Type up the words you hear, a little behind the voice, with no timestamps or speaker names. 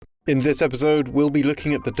In this episode, we'll be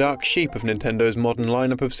looking at the dark sheep of Nintendo's modern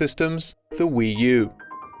lineup of systems, the Wii U.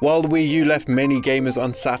 While the Wii U left many gamers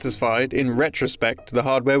unsatisfied, in retrospect the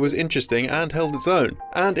hardware was interesting and held its own,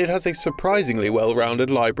 and it has a surprisingly well-rounded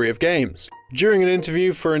library of games. During an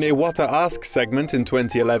interview for an Iwata Asks segment in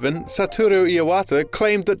 2011, Satoru Iwata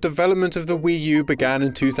claimed that development of the Wii U began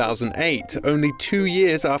in 2008, only 2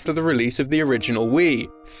 years after the release of the original Wii,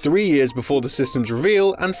 3 years before the system's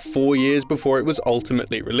reveal and 4 years before it was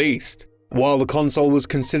ultimately released. While the console was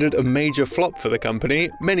considered a major flop for the company,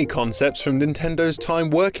 many concepts from Nintendo's time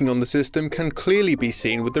working on the system can clearly be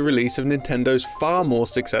seen with the release of Nintendo's far more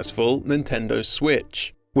successful Nintendo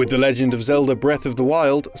Switch. With The Legend of Zelda Breath of the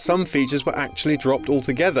Wild, some features were actually dropped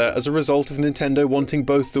altogether as a result of Nintendo wanting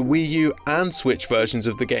both the Wii U and Switch versions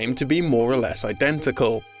of the game to be more or less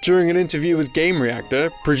identical. During an interview with Game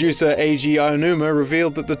Reactor, producer Eiji Aonuma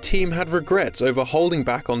revealed that the team had regrets over holding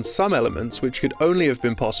back on some elements which could only have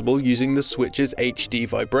been possible using the Switch's HD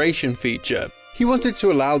vibration feature. He wanted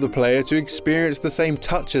to allow the player to experience the same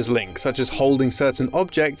touch as Link, such as holding certain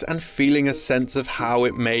objects and feeling a sense of how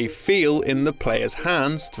it may feel in the player's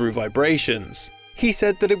hands through vibrations. He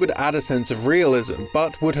said that it would add a sense of realism,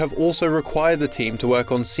 but would have also required the team to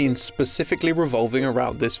work on scenes specifically revolving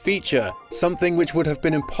around this feature, something which would have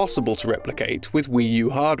been impossible to replicate with Wii U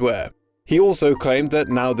hardware. He also claimed that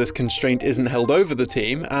now this constraint isn't held over the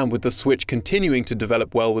team, and with the Switch continuing to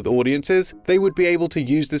develop well with audiences, they would be able to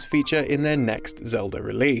use this feature in their next Zelda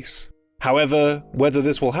release. However, whether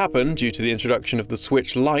this will happen due to the introduction of the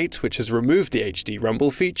Switch Lite, which has removed the HD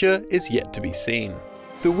Rumble feature, is yet to be seen.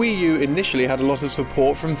 The Wii U initially had a lot of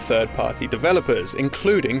support from third-party developers,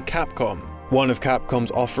 including Capcom. One of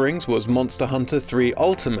Capcom's offerings was Monster Hunter 3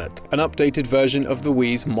 Ultimate, an updated version of the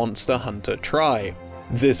Wii's Monster Hunter Tri.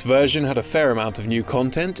 This version had a fair amount of new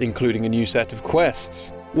content, including a new set of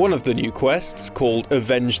quests. One of the new quests, called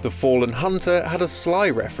Avenge the Fallen Hunter, had a sly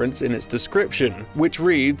reference in its description, which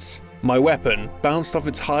reads, "My weapon bounced off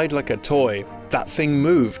its hide like a toy. That thing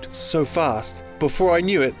moved so fast. Before I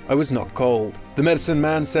knew it, I was not cold. The medicine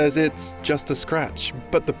man says it's just a scratch,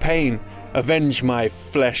 but the pain, avenge my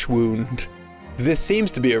flesh wound." This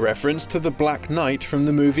seems to be a reference to the Black Knight from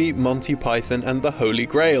the movie Monty Python and the Holy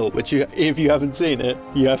Grail, which if you haven't seen it,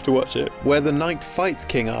 you have to watch it, where the knight fights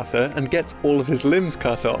King Arthur and gets all of his limbs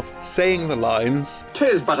cut off, saying the lines,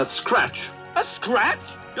 "'Tis but a scratch." A scratch?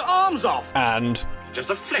 Your arm's off! And just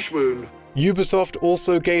a flesh wound. Ubisoft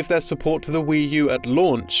also gave their support to the Wii U at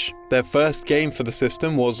launch. Their first game for the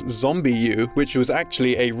system was Zombie U, which was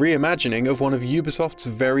actually a reimagining of one of Ubisoft's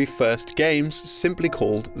very first games, simply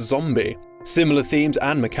called Zombie. Similar themes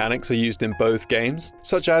and mechanics are used in both games,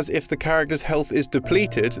 such as if the character's health is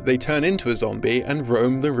depleted, they turn into a zombie and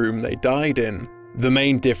roam the room they died in. The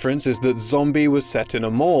main difference is that Zombie was set in a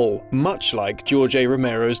mall, much like George A.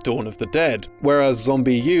 Romero's Dawn of the Dead, whereas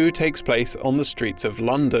Zombie U takes place on the streets of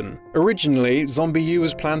London. Originally, Zombie U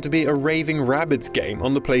was planned to be a Raving Rabbids game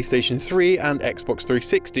on the PlayStation 3 and Xbox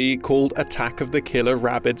 360 called Attack of the Killer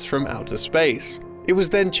Rabbids from Outer Space. It was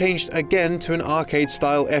then changed again to an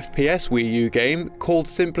arcade-style FPS Wii U game called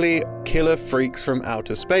simply Killer Freaks from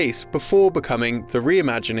Outer Space, before becoming the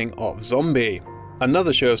reimagining of Zombie.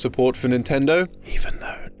 Another show of support for Nintendo, even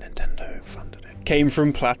though Nintendo funded it, came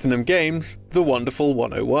from Platinum Games, The Wonderful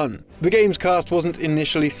 101. The game's cast wasn't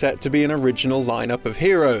initially set to be an original lineup of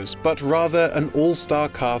heroes, but rather an all-star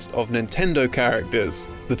cast of Nintendo characters.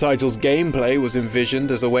 The title's gameplay was envisioned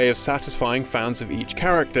as a way of satisfying fans of each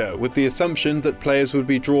character, with the assumption that players would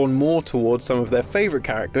be drawn more towards some of their favourite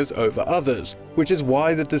characters over others, which is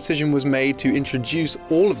why the decision was made to introduce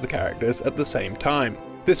all of the characters at the same time.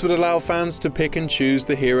 This would allow fans to pick and choose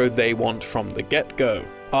the hero they want from the get-go.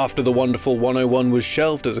 After The Wonderful 101 was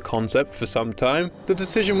shelved as a concept for some time, the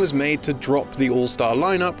decision was made to drop the all-star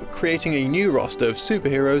lineup, creating a new roster of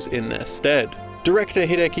superheroes in their stead. Director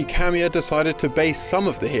Hideki Kamiya decided to base some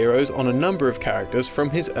of the heroes on a number of characters from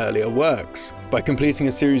his earlier works. By completing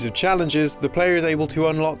a series of challenges, the player is able to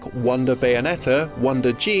unlock Wonder Bayonetta,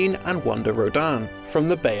 Wonder Jean, and Wonder Rodan from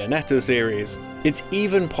the Bayonetta series. It's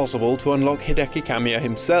even possible to unlock Hideki Kamiya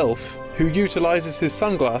himself, who utilizes his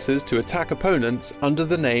sunglasses to attack opponents under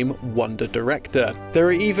the name Wonder Director. There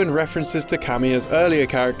are even references to Kamiya's earlier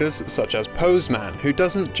characters, such as Poseman, who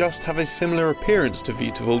doesn't just have a similar appearance to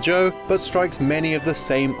Beautiful Joe, but strikes many of the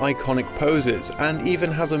same iconic poses, and even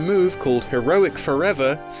has a move called Heroic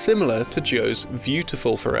Forever, similar to Joe's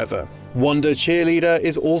Beautiful Forever. Wonder Cheerleader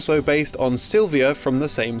is also based on Sylvia from the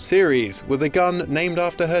same series, with a gun named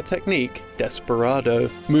after her technique, Desperado.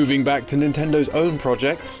 Moving back to Nintendo's own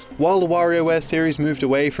projects, while the WarioWare series moved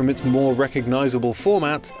away from its more recognizable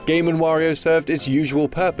format, Game & Wario served its usual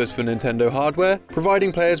purpose for Nintendo hardware,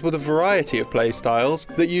 providing players with a variety of play styles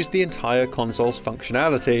that used the entire console's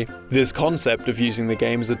functionality. This concept of using the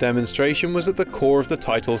game as a demonstration was at the core of the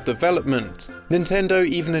title's development. Nintendo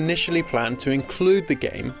even initially planned to include the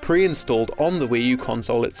game pre-installed on the Wii U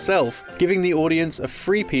console itself, giving the audience a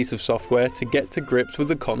free piece of software to get to grips with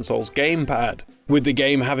the console's gamepad. With the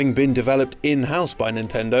game having been developed in-house by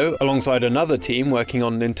Nintendo, alongside another team working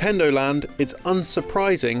on Nintendo Land, it's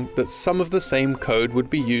unsurprising that some of the same code would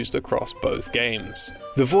be used across both games.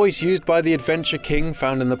 The voice used by the Adventure King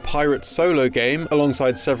found in the Pirate Solo game,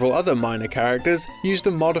 alongside several other minor characters, used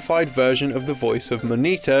a modified version of the voice of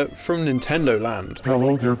Monita from Nintendo Land.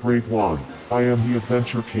 Hello there, brave one. I am the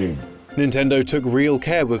Adventure King. Nintendo took real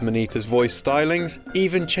care with Monita's voice stylings,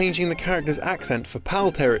 even changing the character's accent for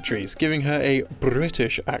PAL territories, giving her a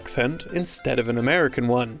British accent instead of an American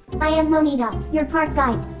one. I am Monita, your park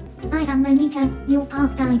guide. I am Monita, your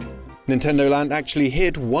park guide. Nintendo Land actually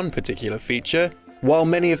hid one particular feature. While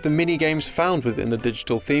many of the mini-games found within the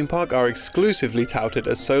digital theme park are exclusively touted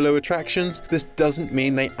as solo attractions, this doesn't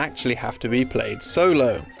mean they actually have to be played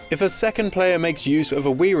solo. If a second player makes use of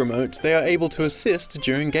a Wii remote, they are able to assist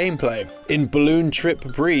during gameplay. In Balloon Trip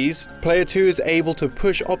Breeze, player 2 is able to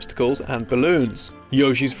push obstacles and balloons.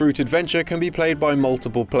 Yoshi's Fruit Adventure can be played by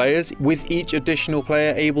multiple players, with each additional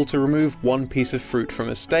player able to remove one piece of fruit from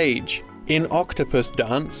a stage. In Octopus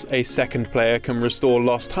Dance, a second player can restore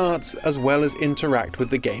lost hearts as well as interact with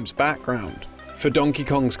the game's background. For Donkey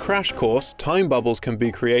Kong's Crash Course, time bubbles can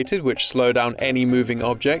be created which slow down any moving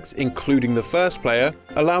objects, including the first player,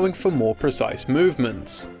 allowing for more precise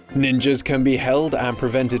movements. Ninjas can be held and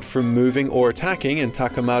prevented from moving or attacking in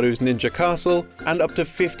Takamaru's Ninja Castle, and up to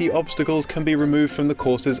 50 obstacles can be removed from the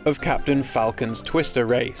courses of Captain Falcon's Twister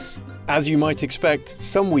Race. As you might expect,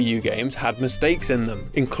 some Wii U games had mistakes in them,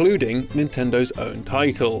 including Nintendo's own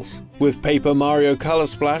titles. With Paper Mario Color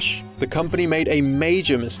Splash, the company made a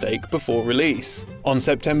major mistake before release. On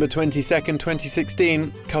September 22,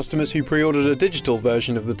 2016, customers who pre-ordered a digital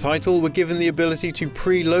version of the title were given the ability to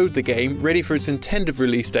preload the game ready for its intended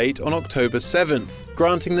release date on October 7th,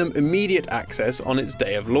 granting them immediate access on its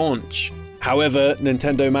day of launch. However,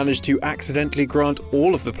 Nintendo managed to accidentally grant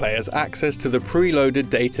all of the players access to the preloaded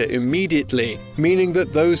data immediately, meaning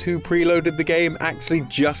that those who preloaded the game actually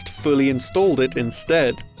just fully installed it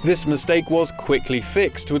instead. This mistake was quickly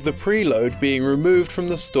fixed, with the preload being removed from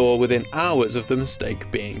the store within hours of the mistake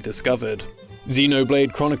being discovered.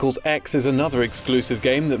 Xenoblade Chronicles X is another exclusive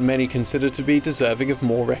game that many consider to be deserving of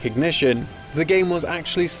more recognition. The game was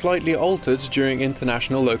actually slightly altered during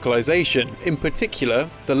international localization, in particular,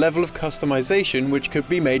 the level of customization which could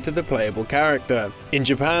be made to the playable character. In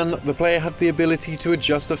Japan, the player had the ability to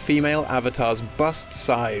adjust a female avatar's bust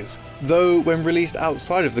size, though when released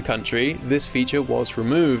outside of the country, this feature was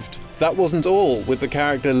removed. That wasn't all, with the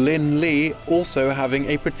character Lin Li also having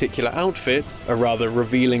a particular outfit, a rather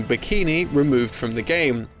revealing bikini, removed from the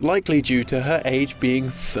game, likely due to her age being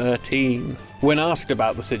 13. When asked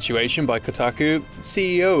about the situation by Kotaku,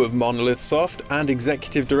 CEO of Monolith Soft and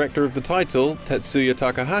executive director of the title, Tetsuya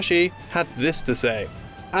Takahashi, had this to say.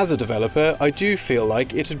 As a developer, I do feel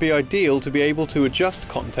like it'd be ideal to be able to adjust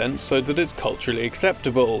content so that it's culturally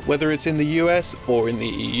acceptable, whether it's in the US or in the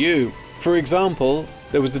EU. For example,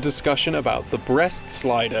 there was a discussion about the breast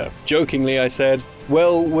slider. Jokingly, I said,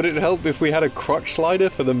 well, would it help if we had a crotch slider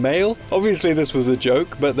for the male? Obviously this was a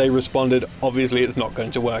joke, but they responded, obviously it's not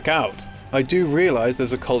going to work out. I do realise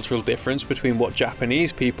there's a cultural difference between what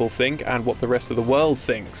Japanese people think and what the rest of the world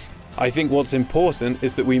thinks. I think what's important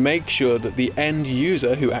is that we make sure that the end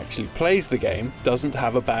user who actually plays the game doesn't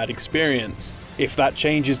have a bad experience. If that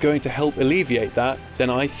change is going to help alleviate that, then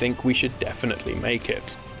I think we should definitely make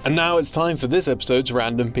it. And now it's time for this episode's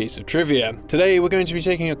random piece of trivia. Today we're going to be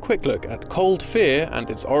taking a quick look at Cold Fear and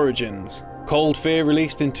its origins. Cold Fear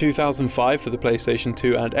released in 2005 for the PlayStation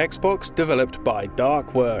 2 and Xbox, developed by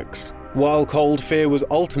Darkworks. While Cold Fear was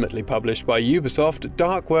ultimately published by Ubisoft,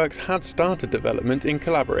 Darkworks had started development in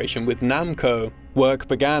collaboration with Namco. Work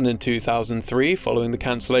began in 2003 following the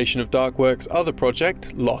cancellation of Darkworks' other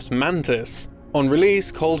project, Los Mantis. On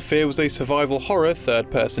release, Cold Fear was a survival horror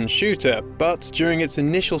third-person shooter, but during its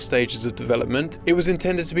initial stages of development, it was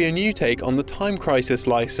intended to be a new take on the Time Crisis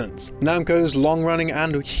license, Namco's long-running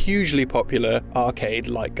and hugely popular arcade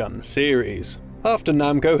light gun series. After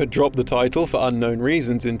Namco had dropped the title for unknown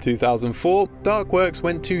reasons in 2004, Darkworks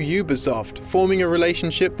went to Ubisoft, forming a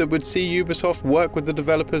relationship that would see Ubisoft work with the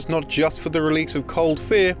developers not just for the release of Cold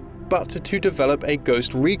Fear, but to develop a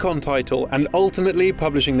Ghost Recon title, and ultimately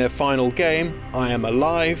publishing their final game, I Am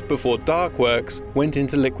Alive, before Darkworks went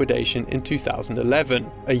into liquidation in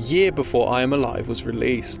 2011, a year before I Am Alive was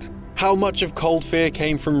released. How much of Cold Fear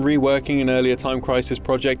came from reworking an earlier Time Crisis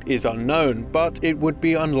project is unknown, but it would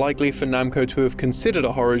be unlikely for Namco to have considered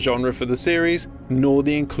a horror genre for the series, nor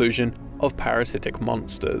the inclusion of parasitic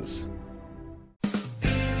monsters.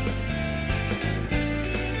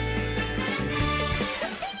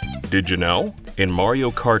 Did you know? In Mario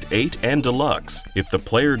Kart 8 and Deluxe, if the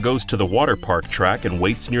player goes to the water park track and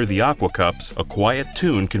waits near the Aqua Cups, a quiet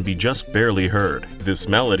tune can be just barely heard. This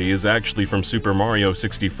melody is actually from Super Mario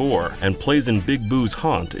 64 and plays in Big Boo's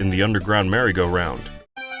haunt in the underground merry-go-round.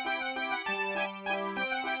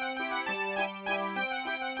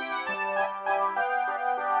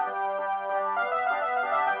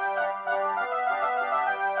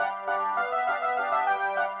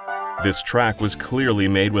 This track was clearly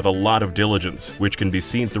made with a lot of diligence, which can be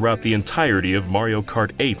seen throughout the entirety of Mario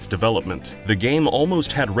Kart 8's development. The game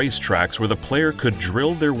almost had racetracks where the player could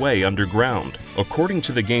drill their way underground. According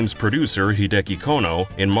to the game's producer, Hideki Kono,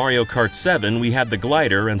 in Mario Kart 7 we had the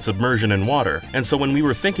glider and submersion in water, and so when we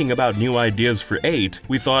were thinking about new ideas for 8,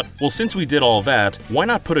 we thought, well, since we did all that, why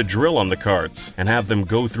not put a drill on the karts, and have them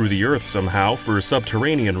go through the earth somehow for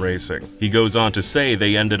subterranean racing? He goes on to say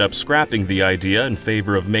they ended up scrapping the idea in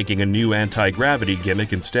favor of making a new anti-gravity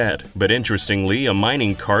gimmick instead. But interestingly, a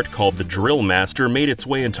mining cart called the Drill Master made its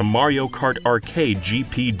way into Mario Kart Arcade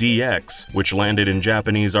GPDX, which landed in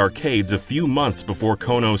Japanese arcades a few months before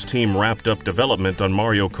Kono's team wrapped up development on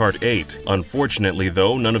Mario Kart 8. Unfortunately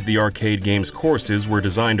though, none of the arcade game's courses were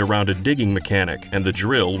designed around a digging mechanic, and the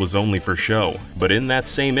drill was only for show. But in that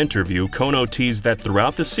same interview, Kono teased that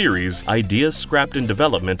throughout the series, ideas scrapped in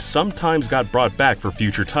development sometimes got brought back for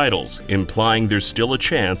future titles, implying there's still a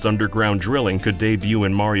chance underground drilling could debut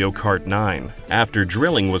in Mario Kart 9. After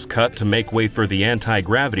drilling was cut to make way for the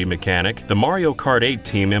anti-gravity mechanic, the Mario Kart 8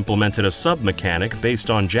 team implemented a sub-mechanic based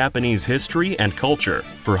on Japanese history and culture.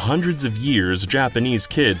 For hundreds of years, Japanese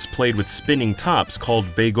kids played with spinning tops called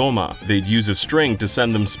beigoma. They'd use a string to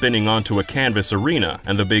send them spinning onto a canvas arena,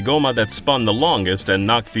 and the beigoma that spun the longest and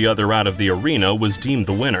knocked the other out of the arena was deemed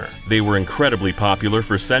the winner. They were incredibly popular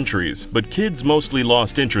for centuries, but kids mostly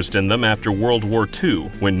lost interest in them after World War II,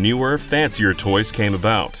 when newer, fancier toys came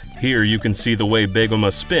about. Here you can see the way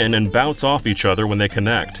beigoma spin and bounce off each other when they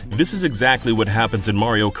connect. This is exactly what happens in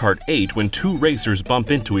Mario Kart 8 when two racers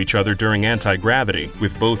bump into each other during anti-gravity,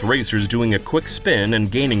 with both racers doing a quick spin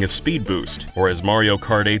and gaining a speed boost. Or as Mario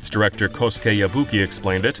Kart 8's director Kosuke Yabuki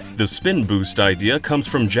explained it, the spin boost idea comes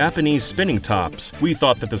from Japanese spinning tops. We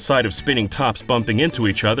thought that the sight of spinning tops bumping into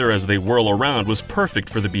each other as they whirl around was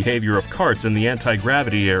perfect for the behavior of karts in the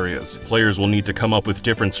anti-gravity areas. Players will need to come up with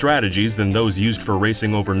different strategies than those used for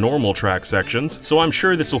racing over normal track sections, so I'm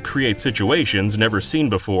sure this will create situations never seen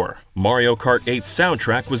before. Mario Kart 8's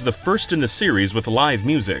soundtrack was the first in the series with live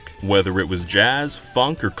music. Whether it was jazz,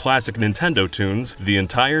 funk, or classic Nintendo tunes, the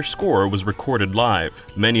entire score was recorded live.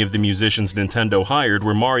 Many of the musicians Nintendo hired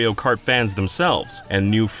were Mario Kart fans themselves,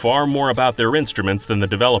 and knew far more about their instruments than the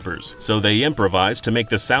developers, so they improvised to make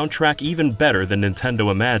the soundtrack even better than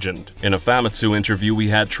Nintendo imagined. In a Famitsu interview we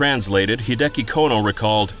had translated, Hideki Kono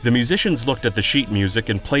recalled, "The musicians looked at the sheet music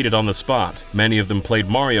and played it on the spot. Many of them played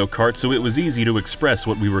Mario Kart, so it was easy to express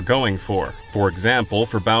what we were going for. For example,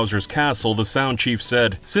 for Bowser's Castle, the sound chief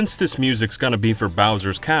said, 'Since this music's gonna be for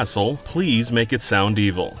Bowser's Castle, please make it sound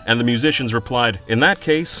evil.' And the musicians replied, 'In that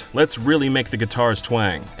case, let's really make the guitars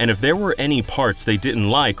twang.' And if there were any parts they didn't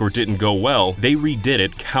like or didn't go well, they redid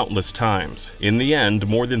it countless times. In the end,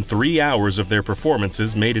 more than 3 hours of their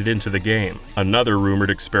performances made it into the game." Another rumored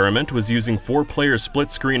experiment was using 4-player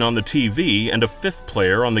split screen on the TV and a 5th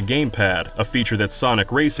player on the gamepad, a feature that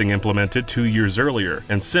Sonic Racing implemented 2 years earlier,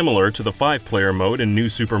 and similar to the 5-player mode in New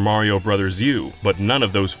Super Mario Bros. U, but none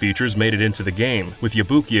of those features made it into the game, with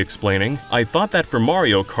Yabuki explaining, "I thought that for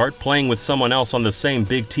Mario Kart, playing with someone else on the same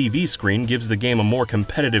big TV screen gives the game a more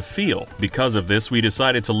competitive feel. Because of this, we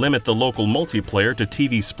decided to limit the local multiplayer to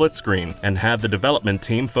TV split screen, and have the development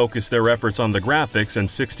team focus their efforts on the graphics and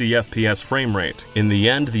 60 FPS frame rate. In the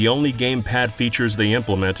end, the only gamepad features they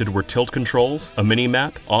implemented were tilt controls, a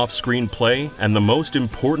mini-map, off-screen play, and the most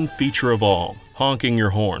important feature of all, honking your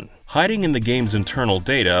horn." Hiding in the game's internal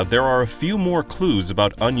data, there are a few more clues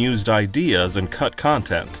about unused ideas and cut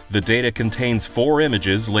content. The data contains 4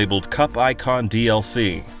 images labeled Cup Icon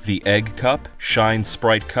DLC, the Egg Cup, Shine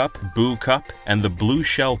Sprite Cup, Boo Cup, and the Blue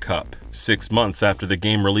Shell Cup. 6 months after the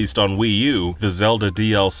game released on Wii U, the Zelda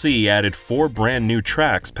DLC added 4 brand new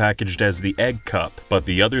tracks packaged as the Egg Cup, but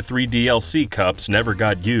the other 3 DLC cups never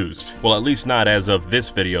got used. Well, at least not as of this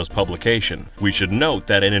video's publication. We should note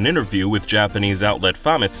that in an interview with Japanese outlet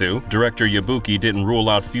Famitsu, director Yabuki didn't rule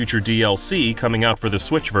out future DLC coming out for the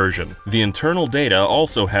Switch version. The internal data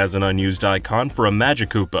also has an unused icon for a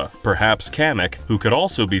Magikoopa, perhaps Kamek, who could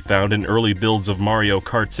also be found in early builds of Mario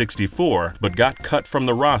Kart 64, but got cut from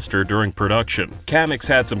the roster during production. Kamek's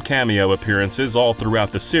had some cameo appearances all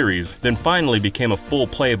throughout the series, then finally became a full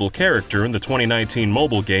playable character in the 2019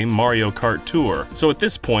 mobile game Mario Kart Tour, so at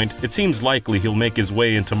this point, it seems likely he'll make his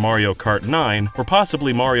way into Mario Kart 9 or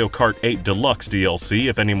possibly Mario Kart 8 Deluxe DLC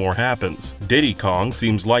if any more happens. Diddy Kong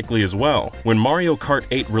seems likely as well. When Mario Kart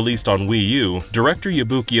 8 released on Wii U, director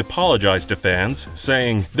Yabuki apologized to fans,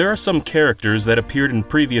 saying, "There are some characters that appeared in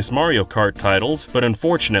previous Mario Kart titles, but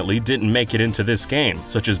unfortunately didn't make it into this game,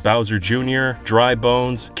 such as Bowser Jr., Dry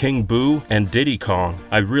Bones, King Boo, and Diddy Kong.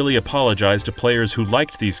 I really apologize to players who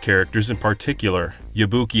liked these characters in particular."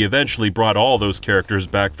 Yabuki eventually brought all those characters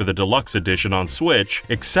back for the Deluxe Edition on Switch,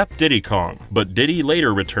 except Diddy Kong, but Diddy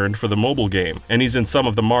later returned for the mobile game, and he's in some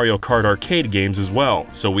of the Mario Kart arcade games as well,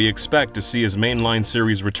 so we expect to see his mainline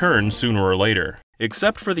series return sooner or later.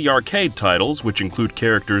 Except for the arcade titles, which include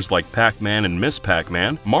characters like Pac-Man and Miss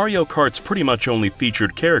Pac-Man, Mario Kart's pretty much only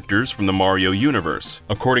featured characters from the Mario universe.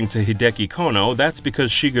 According to Hideki Kono, that's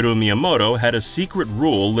because Shigeru Miyamoto had a secret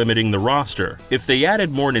rule limiting the roster. If they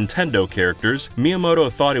added more Nintendo characters,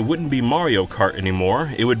 Miyamoto thought it wouldn't be Mario Kart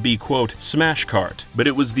anymore, it would be, quote, Smash Kart. But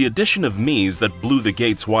it was the addition of Miis that blew the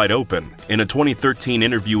gates wide open. In a 2013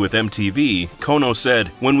 interview with MTV, Kono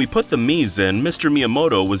said, "When we put the Miis in, Mr.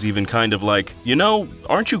 Miyamoto was even kind of like, you know,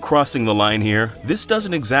 aren't you crossing the line here? This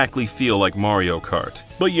doesn't exactly feel like Mario Kart."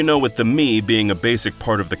 But you know, with the Mii being a basic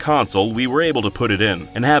part of the console, we were able to put it in,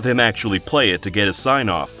 and have him actually play it to get his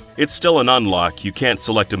sign-off. It's still an unlock, you can't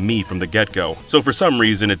select a Mii from the get-go, so for some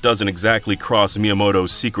reason it doesn't exactly cross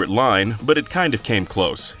Miyamoto's secret line, but it kind of came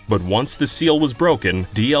close. But once the seal was broken,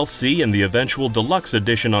 DLC and the eventual Deluxe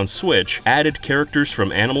Edition on Switch added characters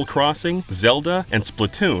from Animal Crossing, Zelda, and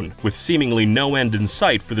Splatoon, with seemingly no end in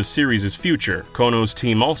sight for the series' future. Kono's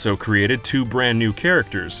team also created 2 brand new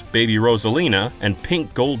characters, Baby Rosalina and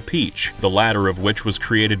Pink Gold Peach, the latter of which was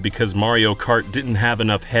created because Mario Kart didn't have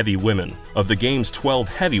enough heavy women. Of the game's 12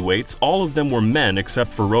 heavyweights, all of them were men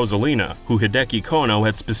except for Rosalina, who Hideki Kono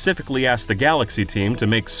had specifically asked the Galaxy team to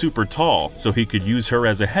make super tall so he could use her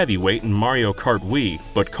as a heavyweight in Mario Kart Wii.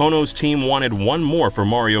 But Kono's team wanted one more for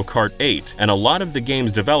Mario Kart 8, and a lot of the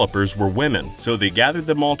game's developers were women, so they gathered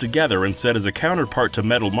them all together and said as a counterpart to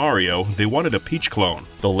Metal Mario, they wanted a Peach clone.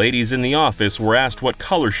 The ladies in the office were asked what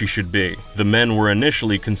color she should be. The men were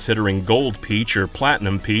initially considering Gold Peach or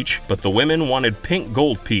Platinum Peach, but the women wanted Pink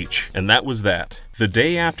Gold Peach, and that was that. The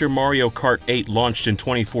day after Mario Kart 8 launched in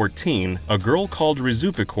 2014, a girl called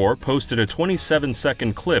Rizupikor posted a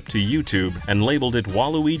 27-second clip to YouTube and labeled it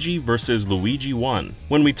Waluigi vs. Luigi 1.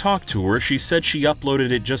 When we talked to her, she said she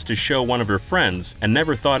uploaded it just to show one of her friends and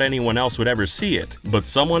never thought anyone else would ever see it. But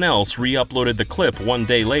someone else re-uploaded the clip one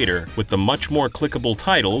day later with the much more clickable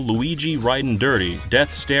title Luigi Ridin' Dirty,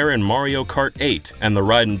 Death Stare in Mario Kart 8, and the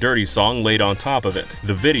Ridin' Dirty song laid on top of it.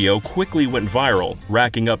 The video quickly went viral,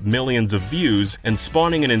 racking up millions of views and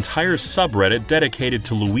spawning an entire subreddit dedicated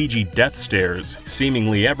to Luigi death stares.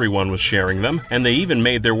 Seemingly everyone was sharing them, and they even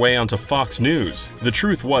made their way onto Fox News. The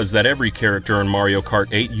truth was that every character in Mario Kart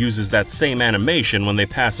 8 uses that same animation when they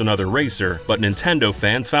pass another racer, but Nintendo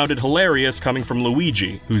fans found it hilarious coming from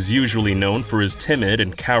Luigi, who's usually known for his timid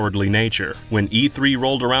and cowardly nature. When E3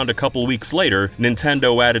 rolled around a couple weeks later,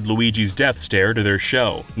 Nintendo added Luigi's death stare to their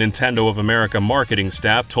show. Nintendo of America marketing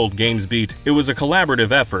staff told GamesBeat, "It was a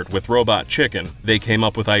collaborative effort with Robot Chicken. They came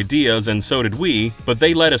up with ideas and so did we, but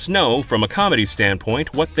they let us know, from a comedy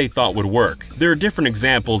standpoint, what they thought would work. There are different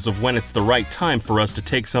examples of when it's the right time for us to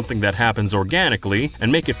take something that happens organically and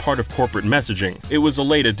make it part of corporate messaging. It was a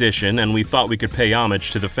late addition and we thought we could pay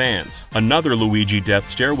homage to the fans." Another Luigi death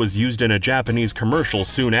stare was used in a Japanese commercial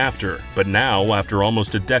soon after, but now, after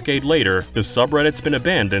almost a decade later, the subreddit's been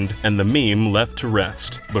abandoned and the meme left to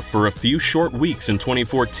rest. But for a few short weeks in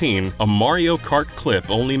 2014, a Mario Kart clip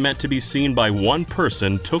only meant to be seen by one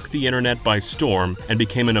person took the internet by storm and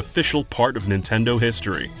became an official part of Nintendo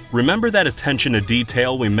history. Remember that attention to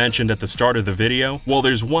detail we mentioned at the start of the video? Well,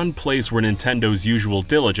 there's one place where Nintendo's usual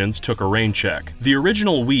diligence took a rain check. The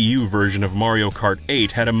original Wii U version of Mario Kart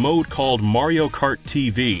 8 had a mode called Mario Kart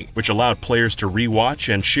TV, which allowed players to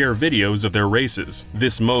rewatch and share videos of their races. games.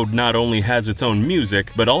 This mode not only has its own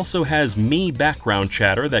music, but also has me background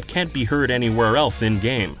chatter that can't be heard anywhere else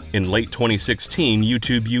in-game. In late 2016,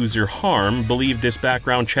 YouTube user Harm believed this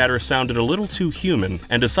background chatter sounded a little too human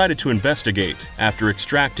and decided to investigate. After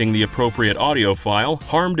extracting the appropriate audio file,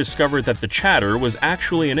 Harm discovered that the chatter was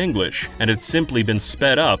actually in English, and had simply been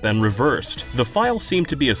sped up and reversed. The file seemed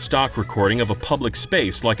to be a stock recording of a public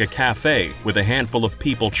space like a cafe, with a handful of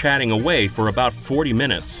people chatting away for about 40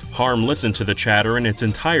 minutes. Harm listened to the chatter in its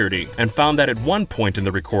entirety, and found that at one point in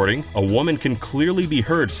the recording, a woman can clearly be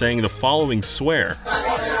heard saying the following swear.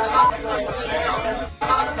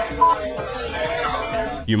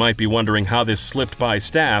 You might be wondering how this slipped by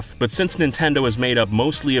staff, but since Nintendo is made up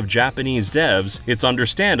mostly of Japanese devs, it's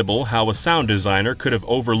understandable how a sound designer could have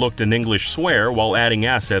overlooked an English swear while adding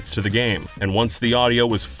assets to the game. And once the audio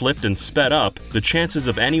was flipped and sped up, the chances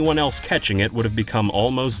of anyone else catching it would have become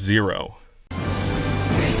almost zero.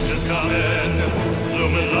 Dangers coming,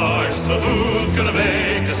 looming large, so who's gonna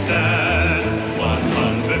make a stand?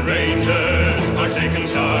 100 Rangers are taking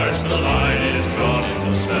charge, the line is drawn in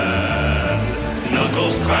the sand.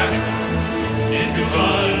 Knuckles crack in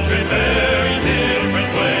 200 very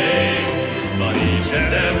different ways, but each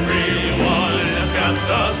and every one has got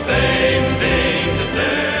the same thing to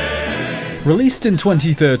say. Released in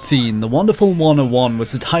 2013, The Wonderful 101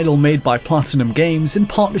 was a title made by Platinum Games in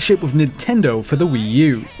partnership with Nintendo for the Wii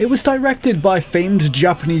U. It was directed by famed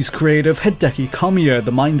Japanese creative Hideki Kamiya,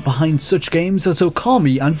 the mind behind such games as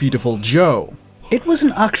Okami and Beautiful Joe. It was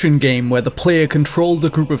an action game where the player controlled a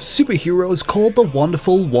group of superheroes called the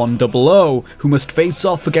Wonderful 100, who must face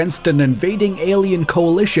off against an invading alien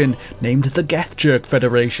coalition named the Gethjerk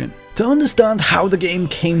Federation. To understand how the game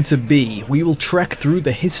came to be, we will trek through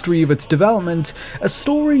the history of its development, a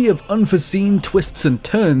story of unforeseen twists and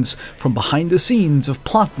turns from behind the scenes of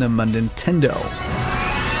Platinum and Nintendo.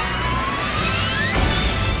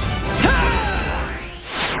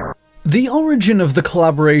 The origin of the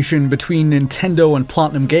collaboration between Nintendo and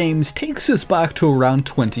Platinum Games takes us back to around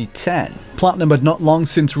 2010. Platinum had not long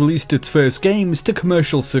since released its first games to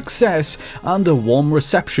commercial success and a warm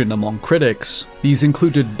reception among critics. These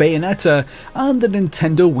included Bayonetta and the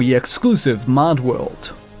Nintendo Wii exclusive Mad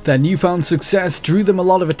World. Their newfound success drew them a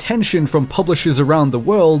lot of attention from publishers around the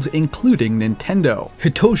world, including Nintendo.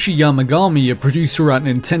 Hitoshi Yamagami, a producer at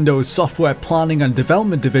Nintendo's software planning and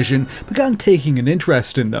development division, began taking an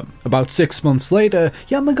interest in them. About 6 months later,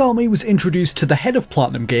 Yamagami was introduced to the head of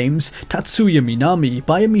Platinum Games, Tatsuya Minami,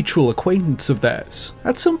 by a mutual acquaintance of theirs.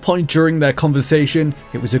 At some point during their conversation,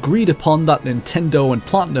 it was agreed upon that Nintendo and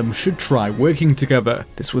Platinum should try working together.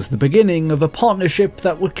 This was the beginning of a partnership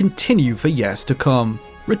that would continue for years to come.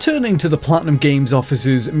 Returning to the Platinum Games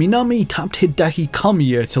offices, Minami tapped Hideki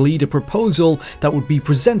Kamiya to lead a proposal that would be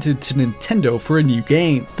presented to Nintendo for a new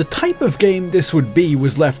game. The type of game this would be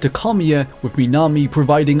was left to Kamiya, with Minami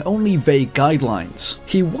providing only vague guidelines.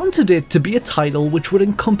 He wanted it to be a title which would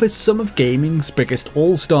encompass some of gaming's biggest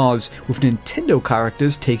all-stars, with Nintendo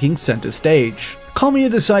characters taking center stage.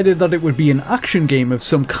 Kamiya decided that it would be an action game of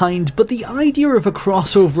some kind, but the idea of a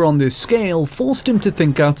crossover on this scale forced him to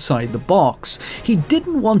think outside the box. He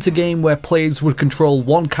didn't want a game where players would control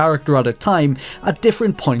one character at a time at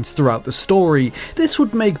different points throughout the story. This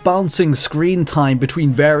would make balancing screen time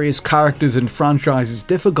between various characters and franchises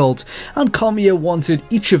difficult, and Kamiya wanted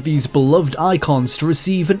each of these beloved icons to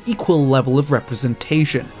receive an equal level of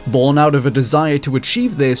representation. Born out of a desire to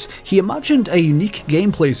achieve this, he imagined a unique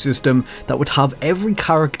gameplay system that would have every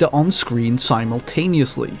character on screen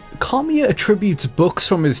simultaneously. Kamiya attributes books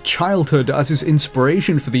from his childhood as his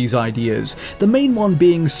inspiration for these ideas, the main one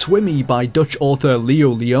being Swimmy by Dutch author Leo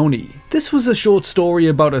Leone. This was a short story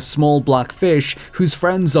about a small black fish whose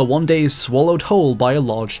friends are one day swallowed whole by a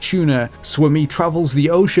large tuna. Swimmy travels the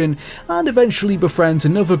ocean and eventually befriends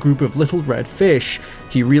another group of little red fish.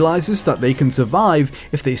 He realizes that they can survive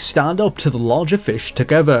if they stand up to the larger fish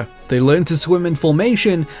together. They learn to swim in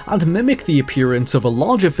formation and mimic the appearance of a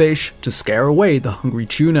larger fish to scare away the hungry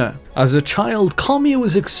tuna. As a child, Kamiya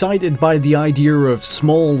was excited by the idea of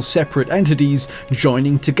small, separate entities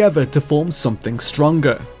joining together to form something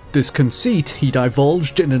stronger. This conceit, he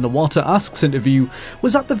divulged in an Iwata Asks interview,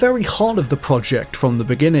 was at the very heart of the project from the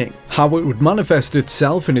beginning. How it would manifest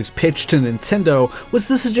itself in his pitch to Nintendo was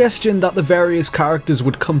the suggestion that the various characters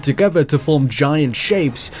would come together to form giant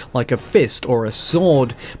shapes like a fist or a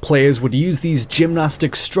sword. Players would use these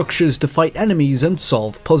gymnastic structures to fight enemies and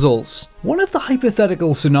solve puzzles. One of the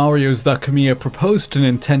hypothetical scenarios that Kamiya proposed to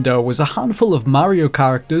Nintendo was a handful of Mario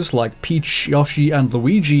characters like Peach, Yoshi and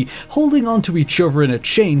Luigi holding onto each other in a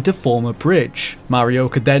chain to form a bridge. Mario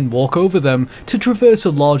could then walk over them to traverse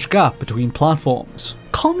a large gap between platforms.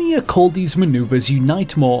 Kamiya called these maneuvers Unite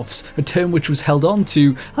Morphs, a term which was held on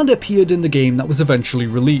to and appeared in the game that was eventually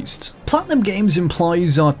released. Platinum Games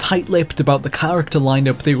employees are tight-lipped about the character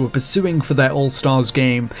lineup they were pursuing for their All-Stars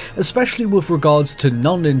game, especially with regards to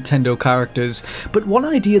non-Nintendo characters, but one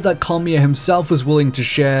idea that Kamiya himself was willing to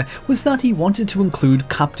share was that he wanted to include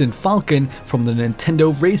Captain Falcon from the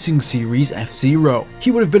Nintendo Racing Series F-Zero.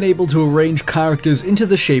 He would have been able to arrange characters into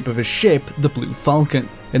the shape of a ship, the Blue Falcon.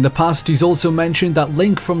 In the past, he's also mentioned that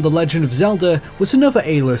Link from The Legend of Zelda was another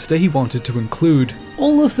A-lister he wanted to include.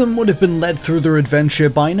 All of them would have been led through their adventure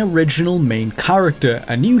by an original main character,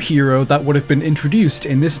 a new hero that would have been introduced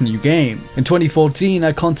in this new game. In 2014,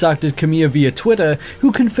 I contacted Kamiya via Twitter,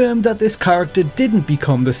 who confirmed that this character didn't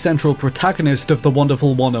become the central protagonist of the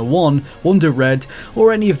Wonderful 101, Wonder Red,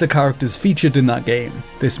 or any of the characters featured in that game.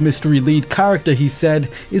 This mystery lead character, he said,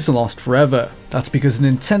 is lost forever. That's because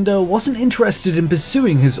Nintendo wasn't interested in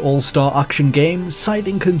pursuing his all-star action game,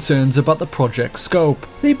 citing concerns about the project's scope.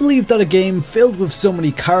 They believed that a game filled with so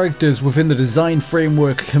many characters within the design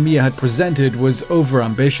framework Kamiya had presented was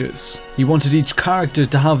overambitious. He wanted each character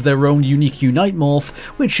to have their own unique Unite Morph,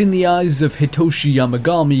 which in the eyes of Hitoshi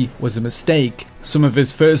Yamagami was a mistake. Some of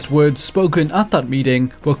his first words spoken at that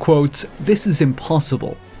meeting were, quote, "This is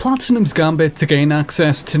impossible." Platinum's gambit to gain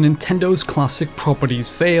access to Nintendo's classic properties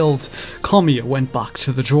failed. Kamiya went back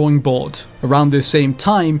to the drawing board. Around this same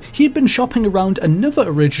time, he had been shopping around another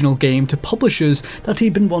original game to publishers that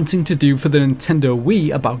he'd been wanting to do for the Nintendo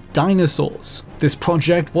Wii about dinosaurs. This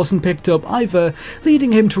project wasn't picked up either,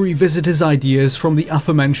 leading him to revisit his ideas from the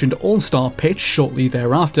aforementioned All-Star pitch shortly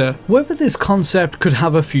thereafter. Whether this concept could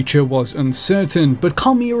have a future was uncertain, but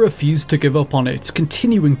Kamiya refused to give up on it,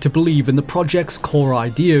 continuing to believe in the project's core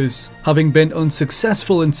ideas. Having been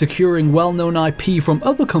unsuccessful in securing well-known IP from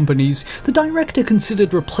other companies, the director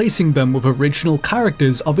considered replacing them with original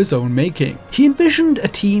characters of his own making. He envisioned a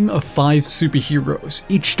team of 5 superheroes,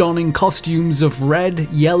 each donning costumes of red,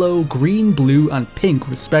 yellow, green, blue, and pink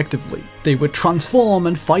respectively. They would transform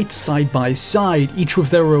and fight side by side, each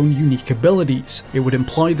with their own unique abilities. It would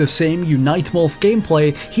employ the same Unite Morph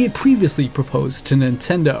gameplay he had previously proposed to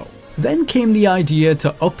Nintendo. Then came the idea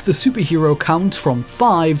to up the superhero count from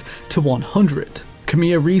 5 to 100.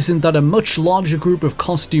 Kamiya reasoned that a much larger group of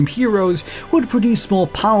costume heroes would produce more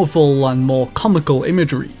powerful and more comical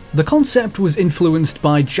imagery. The concept was influenced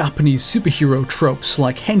by Japanese superhero tropes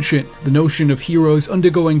like henshin, the notion of heroes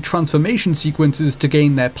undergoing transformation sequences to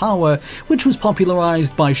gain their power, which was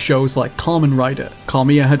popularized by shows like Kamen Rider.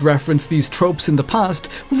 Kamiya had referenced these tropes in the past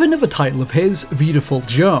with another title of his, Beautiful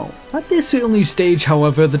Joe. At this early stage,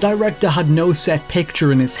 however, the director had no set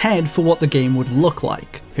picture in his head for what the game would look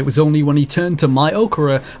like. It was only when he turned to Mai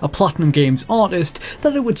Okura, a Platinum Games artist,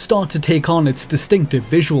 that it would start to take on its distinctive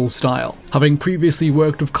visual style. Having previously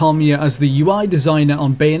worked with Kamiya as the UI designer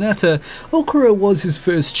on Bayonetta, Okura was his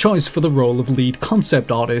first choice for the role of lead concept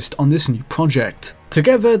artist on this new project.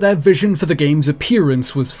 Together, their vision for the game's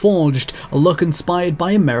appearance was forged, a look inspired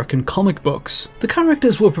by American comic books. The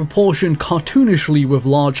characters were proportioned cartoonishly with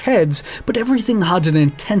large heads, but everything had an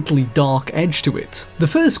intently dark edge to it. The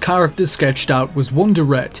first character sketched out was Wonder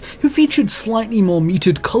Red, who featured slightly more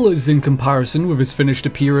muted colours in comparison with his finished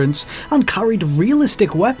appearance, and carried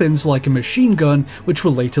realistic weapons like a machine gun, which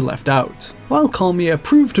were later left out. While Kamiya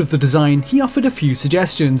approved of the design, he offered a few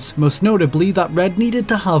suggestions, most notably that Red needed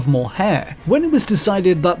to have more hair. When it was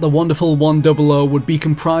decided that the Wonderful 100 would be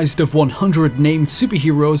comprised of 100 named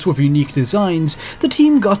superheroes with unique designs, the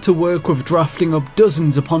team got to work with drafting up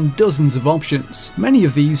dozens upon dozens of options. Many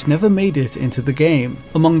of these never made it into the game.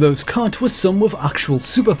 Among those cut were some with actual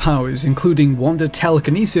superpowers, including Wonder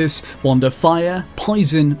Telekinesis, Wonder Fire,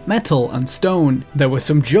 Poison, Metal, and Stone. There were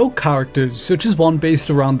some joke characters, such as one based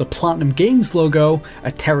around the Platinum Games logo,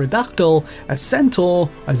 a pterodactyl, a centaur,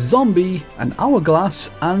 a zombie, an hourglass,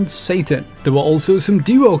 and Satan. There were also some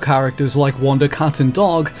duo characters like Wonder Cat and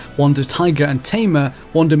Dog, Wonder Tiger and Tamer,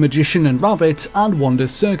 Wonder Magician and Rabbit, and Wonder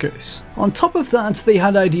Circus. On top of that, they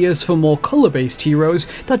had ideas for more colour-based heroes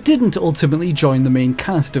that didn't ultimately join the main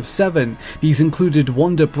cast of 7. These included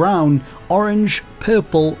Wonder Brown, Orange,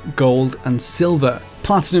 Purple, Gold, and Silver.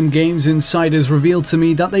 Platinum Games insiders revealed to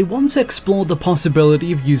me that they once explored the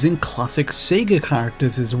possibility of using classic Sega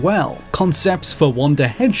characters as well. Concepts for Wonder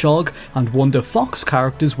Hedgehog and Wonder Fox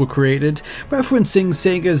characters were created, referencing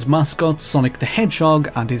Sega's mascot Sonic the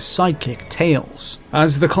Hedgehog and his sidekick Tails.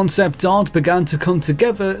 As the concept art began to come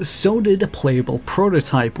together, so did a playable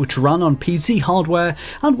prototype which ran on PC hardware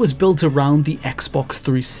and was built around the Xbox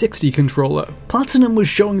 360 controller. Platinum was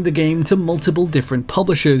showing the game to multiple different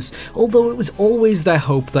publishers, although it was always their their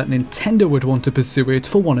hope that Nintendo would want to pursue it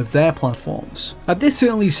for one of their platforms. At this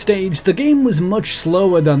early stage, the game was much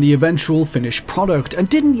slower than the eventual finished product and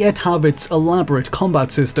didn't yet have its elaborate combat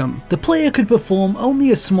system. The player could perform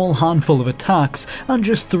only a small handful of attacks, and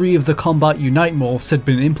just 3 of the combat Unite morphs had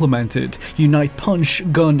been implemented: Unite Punch,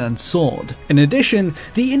 Gun, and Sword. In addition,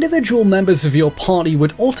 the individual members of your party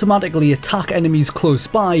would automatically attack enemies close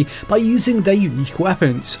by using their unique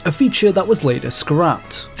weapons, a feature that was later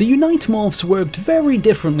scrapped. The Unite morphs worked very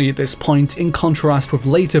differently at this point in contrast with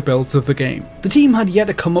later builds of the game. The team had yet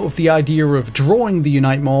to come up with the idea of drawing the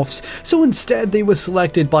Unite morphs, so instead they were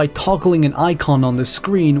selected by toggling an icon on the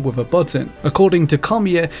screen with a button. According to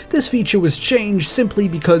Kamiya, this feature was changed simply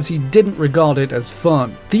because he didn't regard it as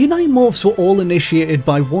fun. The Unite morphs were all initiated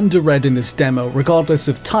by Wonder Red in this demo, regardless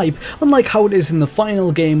of type, unlike how it is in the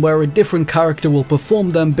final game where a different character will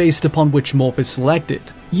perform them based upon which morph is selected.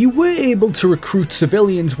 You were able to recruit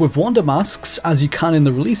civilians with Wonder Masks, as you can in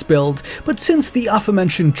the release build, but since the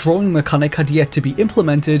aforementioned drawing mechanic had yet to be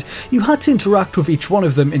implemented, you had to interact with each one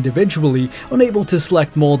of them individually, unable to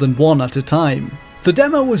select more than one at a time. The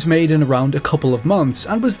demo was made in around a couple of months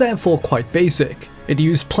and was therefore quite basic. It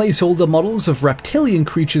used placeholder models of reptilian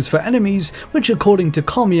creatures for enemies, which according to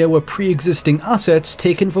Kamiya were pre-existing assets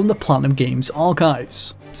taken from the Platinum Games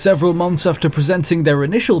archives. Several months after presenting their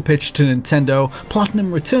initial pitch to Nintendo,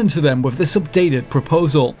 Platinum returned to them with this updated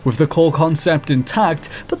proposal, with the core concept intact,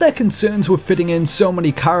 but their concerns with fitting in so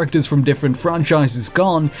many characters from different franchises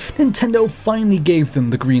gone, Nintendo finally gave them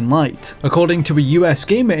the green light. According to a US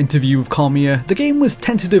Gamer interview with Kamiya, the game was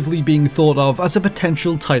tentatively being thought of as a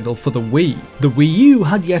potential title for the Wii. The Wii U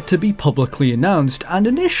had yet to be publicly announced, and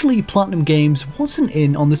initially Platinum Games wasn't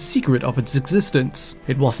in on the secret of its existence.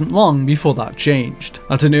 It wasn't long before that changed.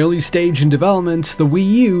 At an early stage in development, the Wii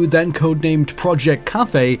U, then codenamed Project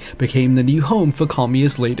Cafe, became the new home for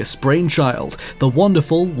Kamiya's latest brainchild, the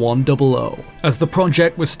wonderful 100. As the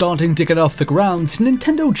project was starting to get off the ground,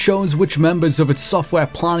 Nintendo chose which members of its software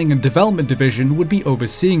planning and development division would be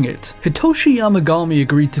overseeing it. Hitoshi Yamagami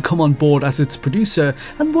agreed to come on board as its producer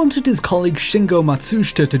and wanted his colleague Shingo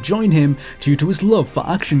Matsushita to join him due to his love for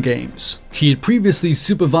action games. He had previously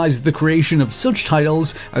supervised the creation of such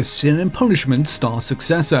titles as Sin and Punishment Star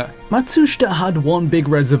Successor. Matsushita had one big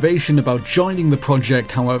reservation about joining the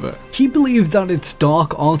project, however. He believed that its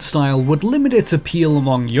dark art style would limit its appeal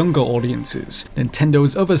among younger audiences.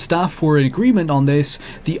 Nintendo's other staff were in agreement on this.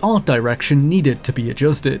 The art direction needed to be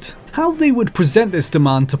adjusted. How they would present this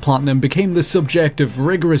demand to Platinum became the subject of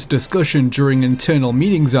rigorous discussion during internal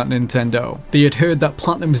meetings at Nintendo. They had heard that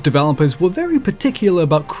Platinum's developers were very particular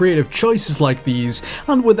about creative choices like these,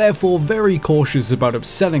 and were therefore very cautious about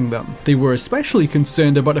upsetting them. They were especially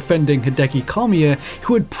concerned about offending Hideki Kamiya,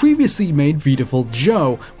 who had previously made Beautiful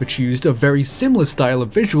Joe, which used a very similar style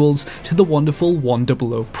of visuals to the wonderful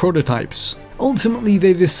 100 prototypes. Ultimately,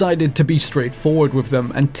 they decided to be straightforward with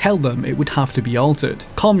them and tell them it would have to be altered.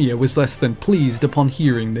 Kamiya was less than pleased upon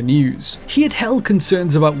hearing the news. He had held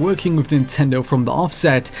concerns about working with Nintendo from the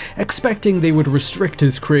offset, expecting they would restrict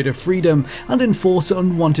his creative freedom and enforce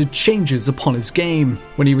unwanted changes upon his game.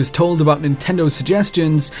 When he was told about Nintendo's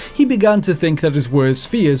suggestions, he began to think that his worst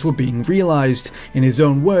fears were being realized. In his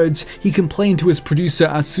own words, he complained to his producer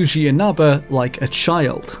Atsushi Inaba like a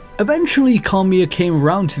child. Eventually, Kamiya came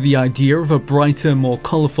around to the idea of a brighter, more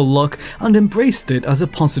colourful look and embraced it as a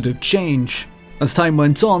positive change. As time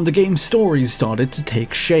went on, the game's stories started to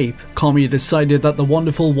take shape. Kamiya decided that the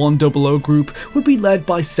wonderful 100 group would be led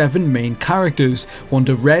by 7 main characters: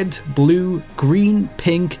 Wonder Red, Blue, Green,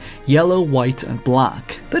 Pink, Yellow, White, and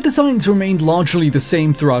Black. The designs remained largely the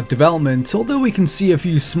same throughout development, although we can see a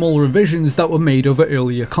few small revisions that were made over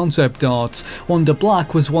earlier concept art. Wonder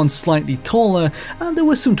Black was once slightly taller, and there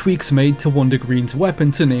were some tweaks made to Wonder Green's weapon,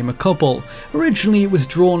 to name a couple. Originally it was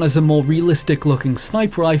drawn as a more realistic looking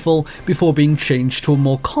sniper rifle, before being changed to a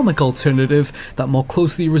more comic alternative that more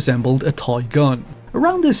closely resembled a toy gun.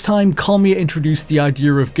 Around this time, Kamiya introduced the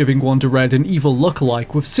idea of giving Wonder Red an evil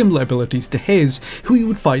lookalike with similar abilities to his, who he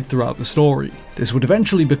would fight throughout the story. This would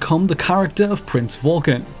eventually become the character of Prince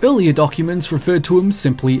Vulcan. Earlier documents referred to him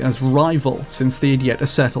simply as Rival, since they had yet to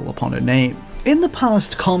settle upon a name. In the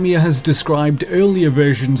past, Kamiya has described earlier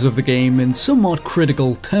versions of the game in somewhat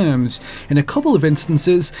critical terms. In a couple of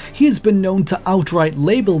instances, he has been known to outright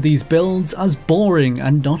label these builds as boring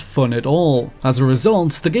and not fun at all. As a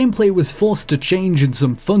result, the gameplay was forced to change in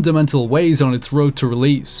some fundamental ways on its road to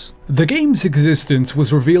release. The game's existence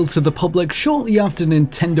was revealed to the public shortly after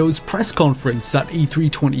Nintendo's press conference at E3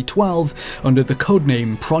 2012 under the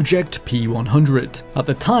codename Project P100. At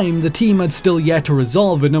the time, the team had still yet to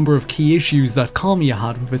resolve a number of key issues that Kamiya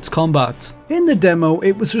had with its combat. In the demo,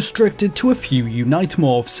 it was restricted to a few Unite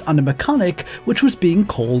morphs and a mechanic which was being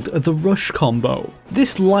called the Rush combo.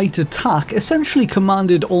 This light attack essentially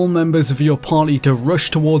commanded all members of your party to rush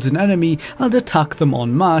towards an enemy and attack them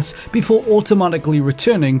en masse before automatically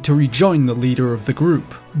returning to rejoin the leader of the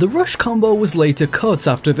group. The Rush combo was later cut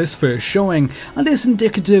after this first showing and is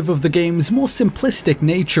indicative of the game's more simplistic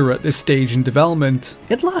nature at this stage in development.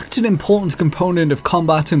 It lacked an important component of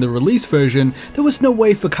combat in the release version. There was no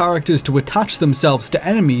way for characters to attach themselves to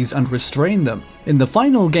enemies and restrain them. In the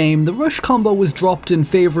final game, the Rush combo was dropped in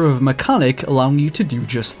favour of a mechanic allowing you to do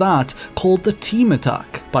just that, called the Team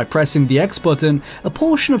Attack. By pressing the X button, a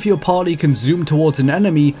portion of your party can zoom towards an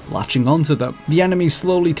enemy, latching onto them. The enemy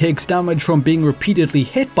slowly takes damage from being repeatedly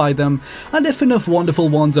hit by them, and if enough wonderful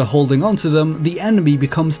ones are holding onto them, the enemy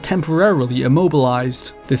becomes temporarily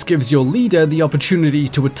immobilized. This gives your leader the opportunity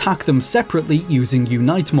to attack them separately using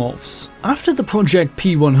Unite morphs. After the Project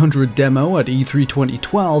P100 demo at E3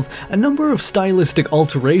 2012, a number of stylistic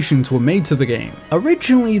alterations were made to the game.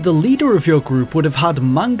 Originally, the leader of your group would have had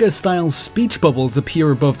manga-style speech bubbles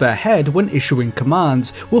appear above their head when issuing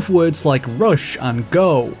commands, with words like rush and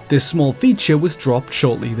go. This small feature was dropped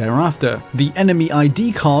shortly thereafter. The enemy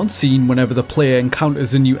ID cards seen whenever the player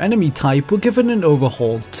encounters a new enemy type were given an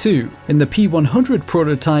overhaul too. In the P100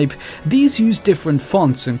 prototype, these used different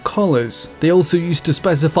fonts and colours. They also used to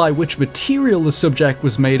specify which material the subject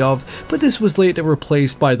was made of, but this was later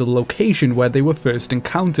replaced by the location where they were first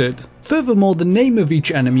encountered. Furthermore, the name of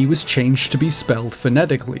each enemy was changed to be spelled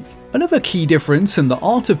phonetically. Another key difference in the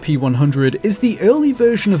art of P100 is the early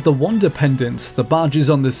version of the Wonder Pendants, the badges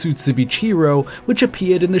on the suits of each hero, which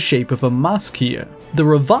appeared in the shape of a mask here. The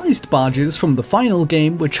revised badges from the final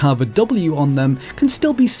game, which have a W on them, can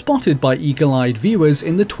still be spotted by eagle-eyed viewers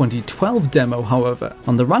in the 2012 demo, however.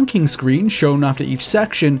 On the ranking screen shown after each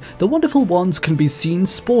section, the wonderful ones can be seen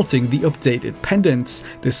sporting the updated pendants.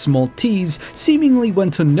 This small tease seemingly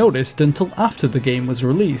went unnoticed until after the game was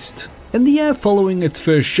released. In the year following its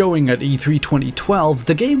first showing at E3 2012,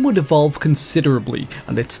 the game would evolve considerably,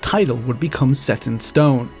 and its title would become set in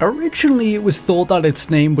stone. Originally, it was thought that its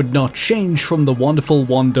name would not change from the wonderful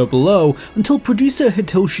 100 until producer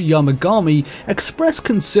Hitoshi Yamagami expressed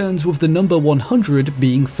concerns with the number 100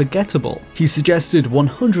 being forgettable. He suggested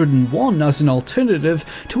 101 as an alternative,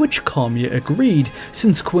 to which Kamiya agreed,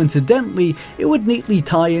 since coincidentally, it would neatly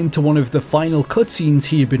tie into one of the final cutscenes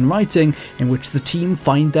he had been writing, in which the team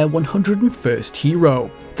find their 101st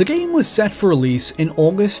hero. The game was set for release in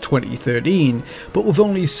August 2013, but with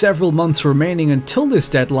only several months remaining until this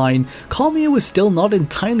deadline, Kamiya was still not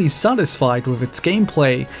entirely satisfied with its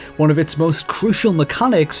gameplay. One of its most crucial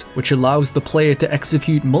mechanics, which allows the player to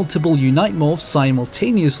execute multiple Unite morphs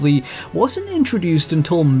simultaneously, wasn't introduced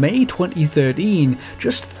until May 2013,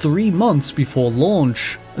 just 3 months before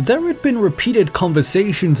launch. There had been repeated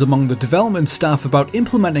conversations among the development staff about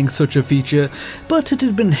implementing such a feature, but it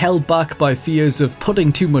had been held back by fears of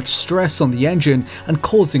putting too much stress on the engine and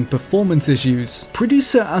causing performance issues.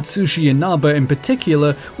 Producer Atsushi Inaba in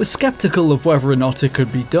particular was skeptical of whether or not it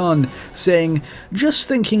could be done, saying, "Just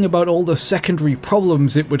thinking about all the secondary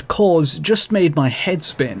problems it would cause just made my head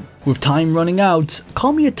spin." With time running out,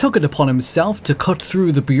 Kamiya took it upon himself to cut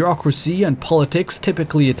through the bureaucracy and politics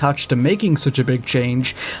typically attached to making such a big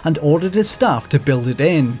change, and ordered his staff to build it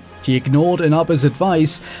in. He ignored Inaba's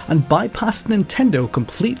advice and bypassed Nintendo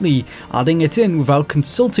completely, adding it in without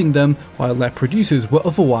consulting them while their producers were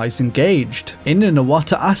otherwise engaged. In an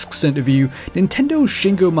Iwata Asks interview, Nintendo's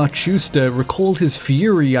Shingo Matsushita recalled his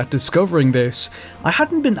fury at discovering this. "I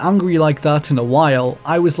hadn't been angry like that in a while.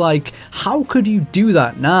 I was like, how could you do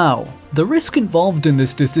that now?" The risk involved in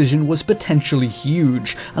this decision was potentially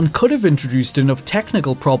huge, and could have introduced enough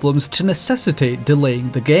technical problems to necessitate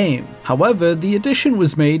delaying the game. However, the addition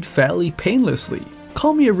was made fairly painlessly.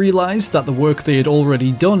 Kamiya realised that the work they had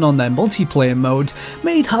already done on their multiplayer mode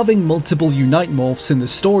made having multiple Unite morphs in the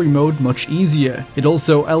story mode much easier. It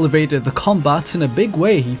also elevated the combat in a big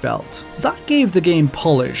way, he felt. That gave the game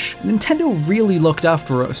polish. Nintendo really looked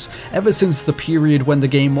after us ever since the period when the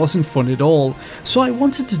game wasn't fun at all, so I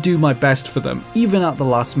wanted to do my best for them, even at the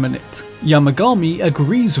last minute. Yamagami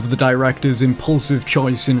agrees with the director's impulsive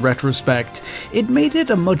choice in retrospect. It made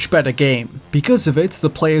it a much better game. Because of it, the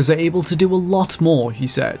players are able to do a lot more, he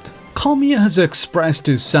said. Kamiya has expressed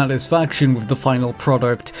his satisfaction with the final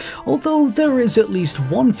product, although there is at least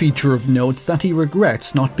one feature of note that he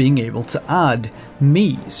regrets not being able to add: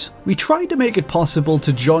 Miis. We tried to make it possible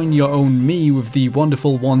to join your own Mii with the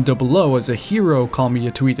wonderful 100 as a hero,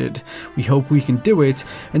 Kamiya tweeted. We hope we can do it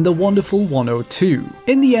in the wonderful 102.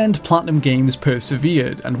 In the end, Platinum Games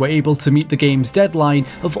persevered and were able to meet the game's deadline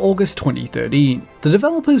of August 2013. The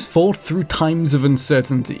developers fought through times of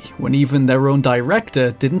uncertainty, when even their own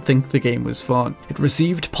director didn't think the game was fun. It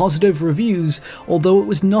received positive reviews, although it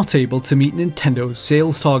was not able to meet Nintendo's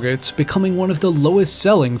sales targets, becoming one of the lowest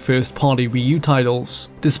selling first-party Wii U titles.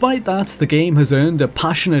 Despite that, the game has earned a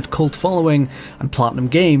passionate cult following, and Platinum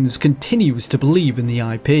Games continues to believe in the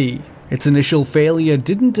IP. Its initial failure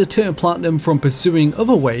didn't deter Platinum from pursuing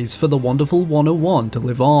other ways for the wonderful 101 to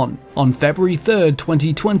live on. On February 3rd,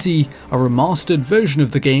 2020, a remastered version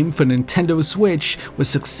of the game for Nintendo Switch was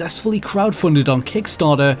successfully crowdfunded on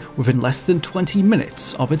Kickstarter within less than 20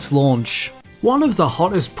 minutes of its launch. One of the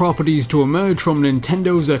hottest properties to emerge from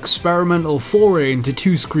Nintendo's experimental foray into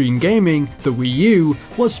two-screen gaming, the Wii U,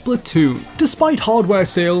 was Splatoon. Despite hardware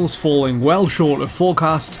sales falling well short of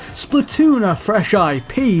forecasts, Splatoon, a fresh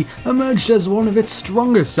IP, emerged as one of its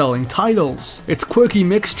strongest selling titles. Its quirky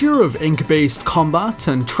mixture of ink-based combat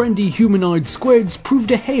and trendy humanoid squids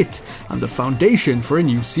proved a hit and the foundation for a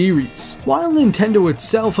new series. While Nintendo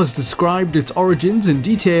itself has described its origins in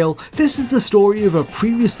detail, this is the story of a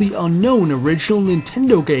previously unknown original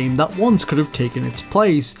Nintendo game that once could have taken its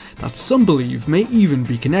place, that some believe may even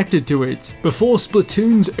be connected to it. Before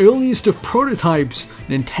Splatoon's earliest of prototypes,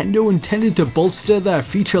 Nintendo intended to bolster their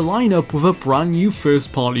feature lineup with a brand new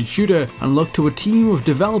first-party shooter, and looked to a team of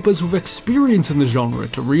developers with experience in the genre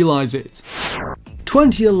to realize it.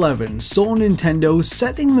 2011 saw Nintendo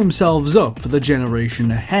setting themselves up for the generation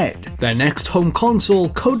ahead. Their next home console,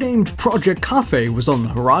 codenamed Project Cafe, was on the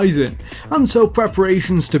horizon, and so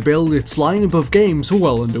preparations to build its lineup of games were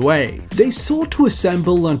well underway. They sought to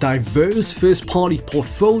assemble a diverse first-party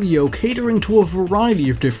portfolio catering to a variety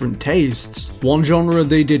of different tastes. One genre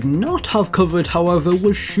they did not have covered, however,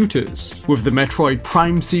 was shooters. With the Metroid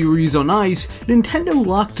Prime series on ice, Nintendo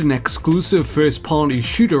lacked an exclusive first-party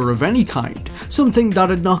shooter of any kind, something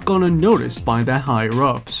that had not gone unnoticed by their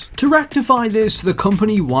higher-ups. To rectify this, the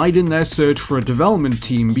company widened their search for a development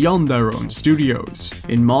team beyond their own studios.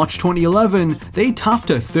 In March 2011, they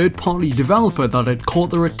tapped a third-party developer that had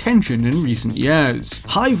caught their attention in recent years.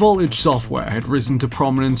 High Voltage Software had risen to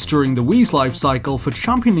prominence during the Wii's life cycle for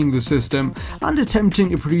championing the system and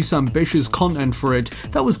attempting to produce ambitious content for it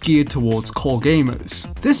that was geared towards core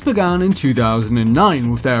gamers. This began in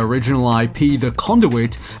 2009 with their original IP, The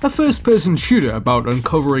Conduit, a first-person shooter about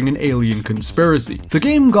uncovering an alien conspiracy. The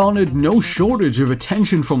game garnered no shortage of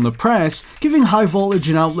attention from the press, giving High Voltage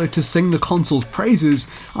an outlet to sing the console's praises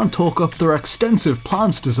and talk up their extensive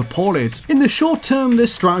plans to support it. In the short term,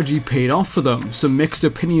 this strategy paid off for them. Some mixed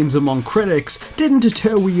opinions among critics didn't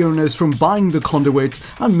deter Wii owners from buying The Conduit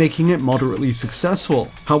and making it moderately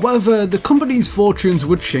successful. However, the company's fortunes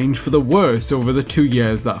would change for the worse over the 2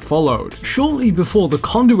 years that followed. Shortly before The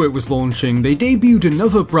Conduit was launching, they debuted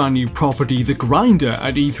another brand new property, The Grinder,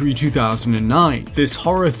 at E3 2009. This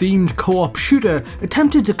horror-themed co-op shooter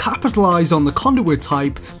attempted to capitalize on The Conduit's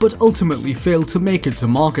hype, but ultimately failed to make it to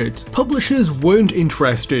market. Publishers weren't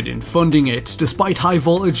interested in funding it, despite High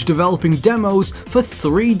Voltage developing demos for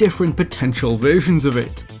 3 different potential versions of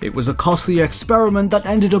it. It was a costly experiment that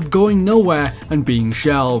ended up going nowhere and being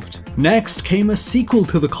shelved. Next came a sequel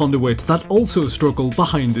to The Conduit that also struggled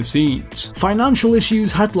behind the scenes. Financial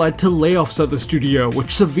issues had led to layoffs at the studio,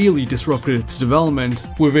 which severely disrupted its development.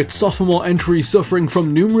 With its sophomore entry suffering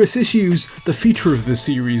from numerous issues, the future of the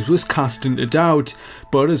series was cast into doubt.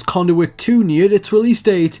 But as Conduit 2 neared its release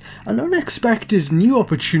date, an unexpected new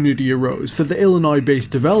opportunity arose for the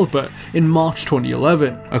Illinois-based developer in March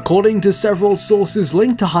 2011. According to several sources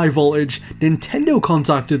linked to High Voltage, Nintendo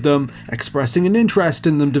contacted them, expressing an interest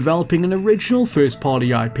in them developing an original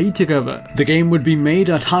first-party IP together. The game would be made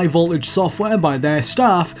at High Voltage Software by their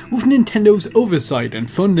staff, with Nintendo's oversight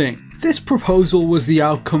and funding. This proposal was the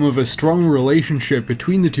outcome of a strong relationship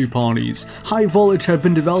between the two parties. High Voltage had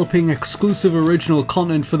been developing exclusive original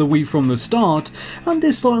content for the Wii from the start, and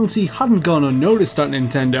this loyalty hadn't gone unnoticed at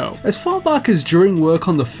Nintendo. As far back as during work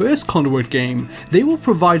on the first Conduit game, they were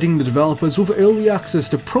providing the developers with early access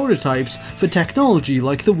to prototypes for technology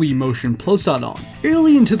like the Wii Motion Plus add-on.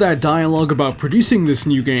 Early into their dialogue about producing this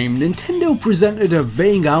new game, Nintendo presented a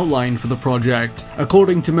vague outline for the project.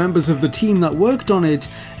 According to members of the team that worked on it,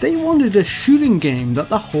 they wanted wanted a shooting game that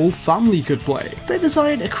the whole family could play. Their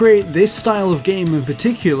desire to create this style of game in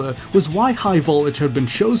particular was why High Voltage had been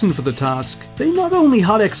chosen for the task. They not only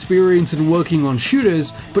had experience in working on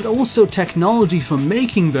shooters, but also technology for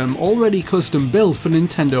making them already custom built for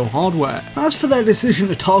Nintendo hardware. As for their decision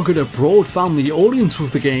to target a broad family audience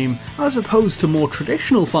with the game, as opposed to more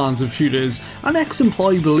traditional fans of shooters, an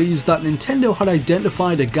ex-employee believes that Nintendo had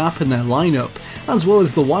identified a gap in their lineup, as well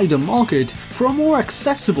as the wider market, for a more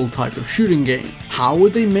accessible type of shooting game. How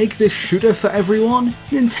would they make this shooter for everyone?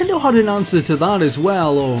 Nintendo had an answer to that as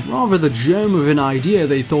well, or rather the germ of an idea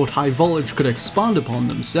they thought High Voltage could expand upon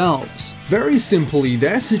themselves. Very simply,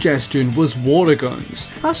 their suggestion was water guns.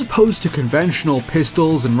 As opposed to conventional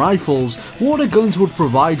pistols and rifles, water guns would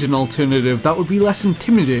provide an alternative that would be less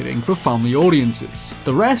intimidating for family audiences.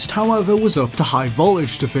 The rest, however, was up to High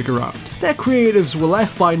Voltage to figure out. Their creatives were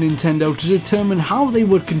left by Nintendo to determine how they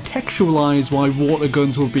would contextualize why water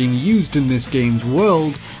guns were being used in this game's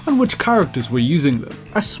world and which characters were using them.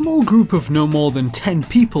 A small group of no more than 10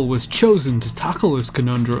 people was chosen to tackle this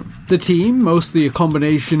conundrum. The team, mostly a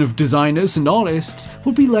combination of designers and artists,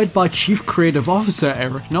 would be led by Chief Creative Officer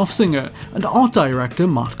Eric Nofsinger and Art Director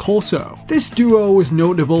Matt Corso. This duo was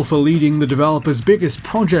notable for leading the developer's biggest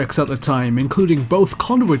projects at the time, including both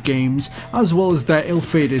Conduit games as well as their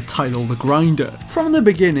ill-fated title The Grinder. From the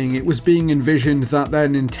beginning, it was being envisioned that their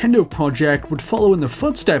Nintendo project would follow in the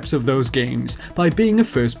footsteps of those games by being a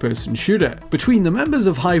first-person shooter. Between the members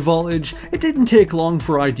of High Voltage, it didn't take long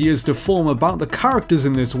for ideas to form about the characters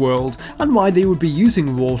in this world and why they would be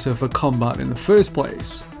using water for combat in the first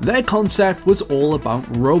place. Their concept was all about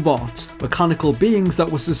robots, mechanical beings that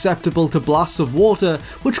were susceptible to blasts of water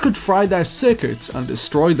which could fry their circuits and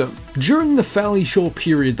destroy them. During the fairly short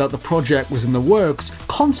period that the project was in the works,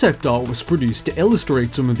 concept art was produced to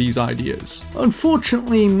illustrate some of these ideas.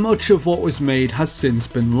 Unfortunately, much of what was made has since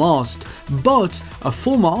been lost, but a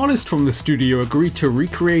former artist from the studio agreed to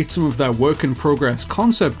recreate some of their work-in-progress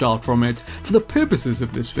concept art from it for the purposes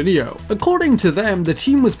of this video. According to them, the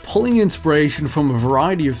team was pulling inspiration from a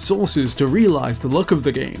variety of sources to realize the look of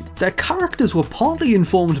the game. Their characters were partly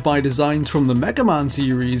informed by designs from the Mega Man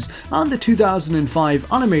series and the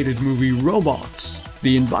 2005 animated movie Robots.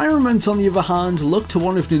 The environments, on the other hand, looked to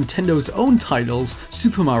one of Nintendo's own titles,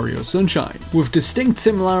 Super Mario Sunshine. With distinct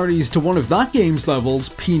similarities to one of that game's levels,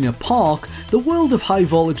 Pina Park, the world of High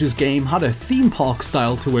Voltage's game had a theme park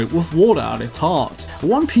style to it with water at its heart.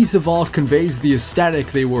 One piece of art conveys the aesthetic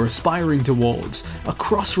they were aspiring towards, a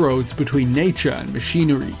crossroads between nature and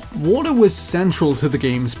machinery. Water was central to the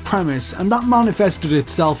game's premise, and that manifested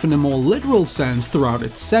itself in a more literal sense throughout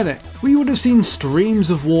its setting. We would have seen streams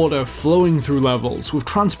of water flowing through levels, with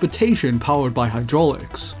transportation powered by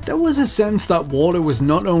hydraulics. There was a sense that water was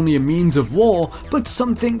not only a means of war, but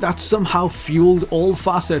something that somehow fueled all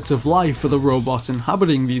facets of life for the robots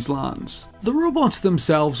inhabiting these lands. The robots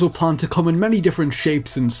themselves were planned to come in many different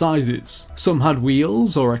shapes and sizes. Some had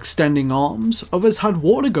wheels or extending arms, others had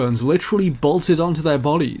water guns literally bolted onto their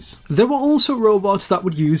bodies. There were also robots that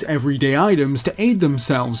would use everyday items to aid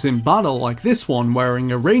themselves in battle, like this one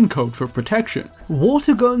wearing a raincoat for protection.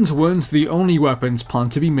 Water guns weren't the only weapons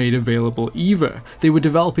planned to be made available either. They were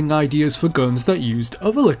developing ideas for guns that used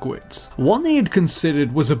other liquids. One they had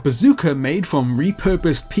considered was a bazooka made from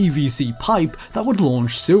repurposed PVC pipe that would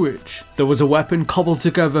launch sewage. There was a weapon cobbled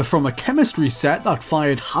together from a chemistry set that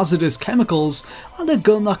fired hazardous chemicals, and a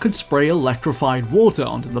gun that could spray electrified water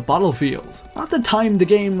onto the battlefield. At the time, the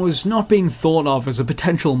game was not being thought of as a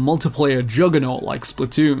potential multiplayer juggernaut like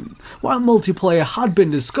Splatoon. While multiplayer had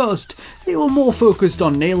been discussed, they were more focused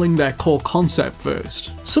on nailing their core concept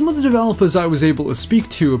first. Some of the developers I was able to speak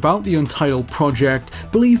to about the Untitled project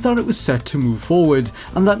believed that it was set to move forward,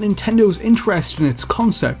 and that Nintendo's interest in its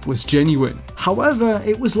concept was genuine. However,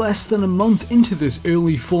 it was less than a month into this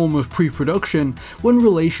early form of pre-production when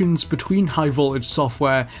relations between High Voltage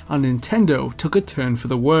Software and Nintendo took a turn for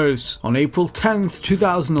the worse. On April 10th,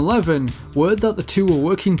 2011, word that the two were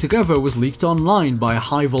working together was leaked online by a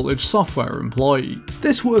High Voltage Software employee.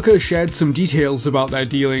 This worker shared some details about their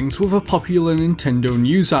dealings with a popular Nintendo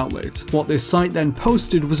news outlet. What this site then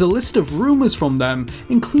posted was a list of rumors from them,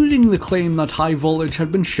 including the claim that High Voltage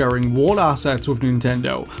had been sharing water assets with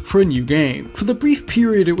Nintendo for a new game. For the brief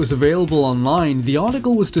period it was available online, the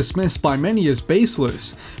article was dismissed by many as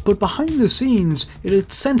baseless, but behind the scenes, it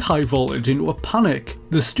had sent High Voltage into a panic.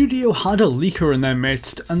 The studio had a leaker in their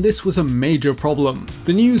midst, and this was a major problem.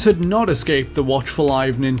 The news had not escaped the watchful eye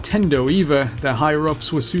of Nintendo either. Their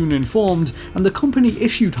higher-ups were soon informed, and the company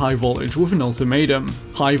issued High Voltage with an ultimatum.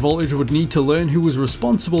 High Voltage would need to learn who was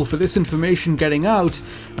responsible for this information getting out,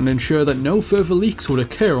 and ensure that no further leaks would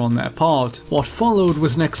occur on their part. What followed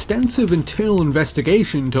was an extensive internal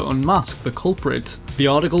investigation to unmask the culprit. The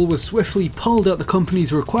article was swiftly pulled at the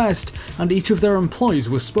company's request, and each of their employees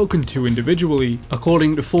was spoken to individually. According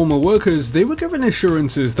to former workers, they were given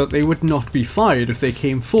assurances that they would not be fired if they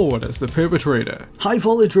came forward as the perpetrator. High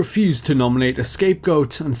Voltage refused to nominate a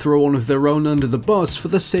scapegoat and throw one of their own under the bus for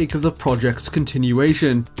the sake of the project's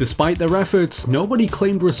continuation. Despite their efforts, nobody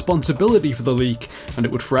claimed responsibility for the leak, and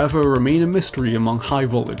it would forever remain a mystery among High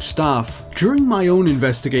Voltage staff. During my own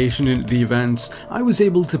investigation into the events, I was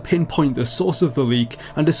able to pinpoint the source of the leak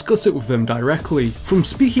and discuss it with them directly. From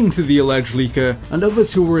speaking to the alleged leaker and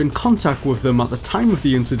others who were in contact with them at the time of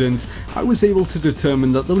the incident, I was able to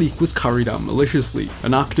determine that the leak was carried out maliciously,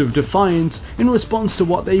 an act of defiance in response to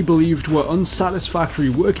what they believed were unsatisfactory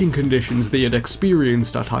working conditions they had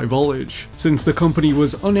experienced at High Voltage. Since the company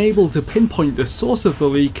was unable to pinpoint the source of the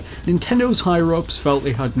leak, Nintendo's higher-ups felt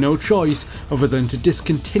they had no choice other than to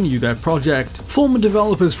discontinue their project. Former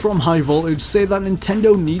developers from High Voltage say that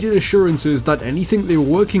Nintendo needed assurances that anything they were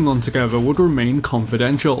working on together would remain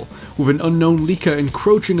confidential. With an unknown leaker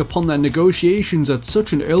encroaching upon their negotiations at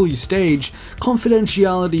such an early stage,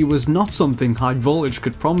 confidentiality was not something High Voltage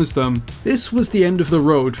could promise them. This was the end of the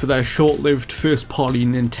road for their short-lived first-party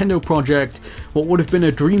Nintendo project. What would have been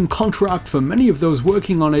a dream contract for many of those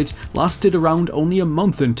working on it lasted around only a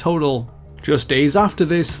month in total. Just days after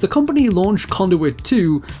this, the company launched Conduit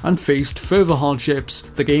 2 and faced further hardships.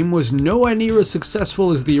 The game was nowhere near as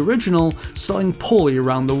successful as the original, selling poorly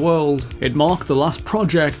around the world. It marked the last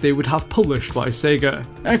project they would have published by Sega.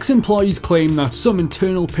 Ex-employees claim that some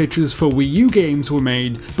internal pitches for Wii U games were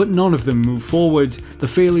made, but none of them moved forward. The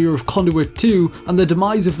failure of Conduit 2 and the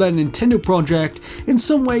demise of their Nintendo project in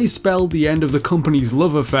some ways spelled the end of the company's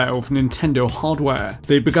love affair with Nintendo hardware.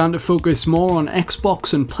 They began to focus more on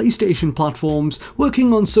Xbox and PlayStation platforms,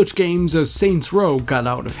 working on such games as Saints Row: Get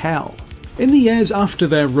Out of Hell. In the years after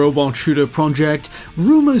their robot shooter project,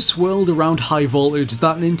 rumours swirled around High Voltage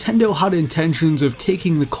that Nintendo had intentions of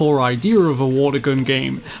taking the core idea of a water gun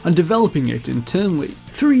game and developing it internally.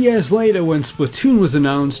 3 years later, when Splatoon was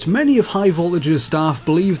announced, many of High Voltage's staff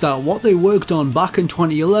believed that what they worked on back in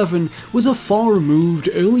 2011 was a far-removed,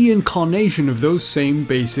 early incarnation of those same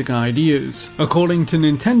basic ideas. According to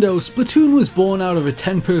Nintendo, Splatoon was born out of a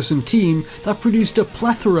 10-person team that produced a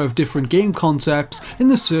plethora of different game concepts in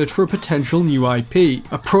the search for a potential new IP.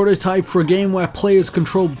 A prototype for a game where players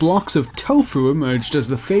controlled blocks of tofu emerged as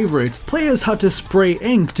the favourite. Players had to spray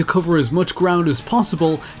ink to cover as much ground as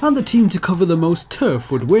possible, and the team to cover the most turf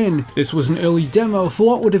would win. This was an early demo for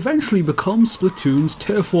what would eventually become Splatoon's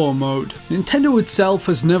Turf War mode. Nintendo itself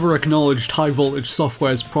has never acknowledged High Voltage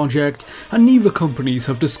Software's project, and neither companies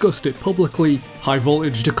have discussed it publicly. High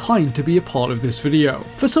Voltage declined to be a part of this video.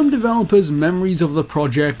 For some developers, memories of the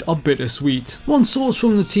project are bittersweet. One source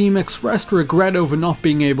from the team expressed regret over not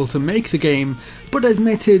being able to make the game, but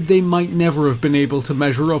admitted they might never have been able to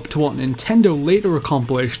measure up to what Nintendo later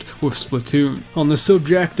accomplished with Splatoon. On the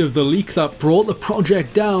subject of the leak that brought the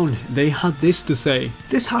project down, they had this to say: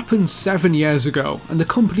 "This happened 7 years ago, and the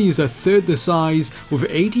company is a third the size, with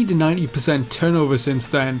 80 to 90% turnover since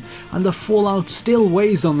then, and the fallout still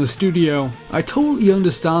weighs on the studio. I totally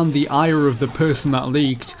understand the ire of the person that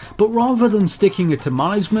leaked, but rather than sticking it to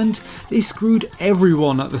management, they screwed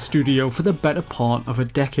everyone at the studio for the better part of a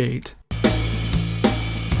decade."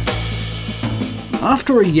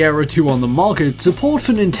 After a year or two on the market, support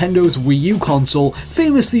for Nintendo's Wii U console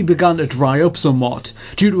famously began to dry up somewhat.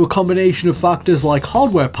 Due to a combination of factors like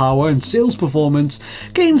hardware power and sales performance,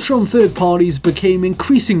 games from third parties became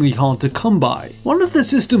increasingly hard to come by. One of the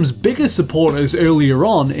system's biggest supporters earlier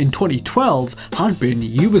on, in 2012, had been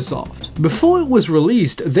Ubisoft. Before it was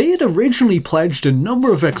released, they had originally pledged a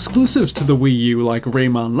number of exclusives to the Wii U like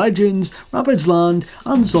Rayman Legends, Rabbids Land,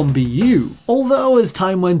 and Zombie U. Although as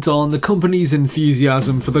time went on, the company's enthusiasm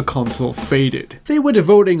for the console faded. They were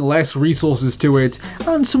devoting less resources to it,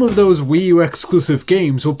 and some of those Wii U exclusive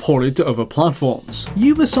games were ported to other platforms.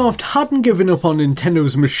 Ubisoft hadn't given up on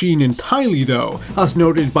Nintendo's machine entirely though, as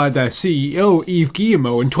noted by their CEO Yves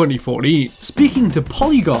Guillemot in 2014. Speaking to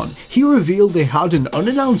Polygon, he revealed they had an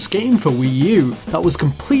unannounced game for Wii U that was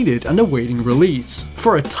completed and awaiting release.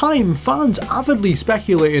 For a time, fans avidly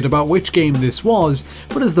speculated about which game this was,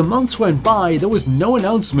 but as the months went by, there was no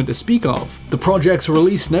announcement to speak of. The project project's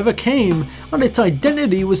release never came, and its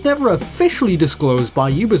identity was never officially disclosed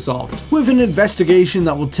by Ubisoft. With an investigation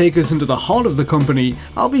that will take us into the heart of the company,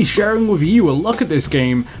 I'll be sharing with you a look at this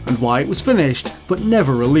game and why it was finished but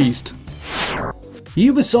never released.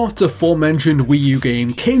 Ubisoft's aforementioned Wii U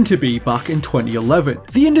game came to be back in 2011.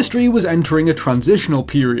 The industry was entering a transitional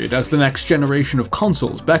period as the next generation of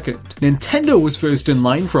consoles beckoned. Nintendo was first in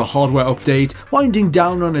line for a hardware update, winding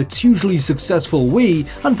down on its hugely successful Wii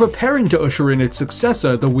and preparing to usher in its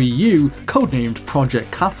successor, the Wii U, codenamed Project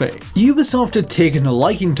Cafe. Ubisoft had taken a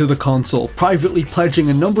liking to the console, privately pledging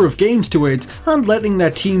a number of games to it and letting their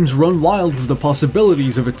teams run wild with the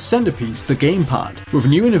possibilities of its centerpiece, the gamepad. With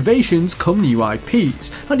new innovations come new IP.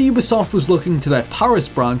 And Ubisoft was looking to their Paris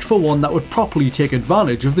branch for one that would properly take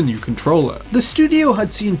advantage of the new controller. The studio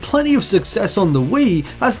had seen plenty of success on the Wii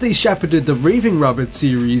as they shepherded the Raving Rabbit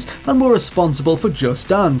series and were responsible for Just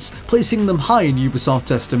Dance, placing them high in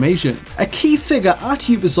Ubisoft's estimation. A key figure at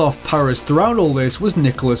Ubisoft Paris throughout all this was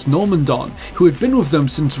Nicholas Normandon, who had been with them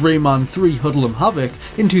since Rayman 3 Hoodlum Havoc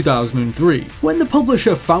in 2003. When the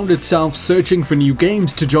publisher found itself searching for new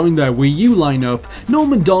games to join their Wii U lineup,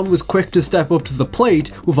 Normandon was quick to step up to the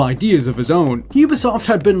plate with ideas of his own. Ubisoft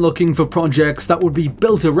had been looking for projects that would be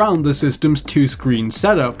built around the system's two-screen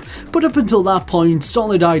setup, but up until that point,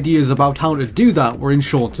 solid ideas about how to do that were in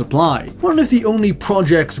short supply. One of the only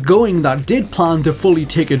projects going that did plan to fully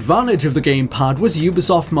take advantage of the gamepad was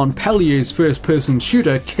Ubisoft Montpellier's first-person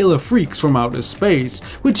shooter Killer Freaks from Outer Space,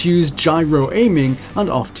 which used gyro aiming and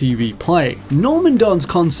off-TV play. Normandon's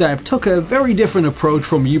concept took a very different approach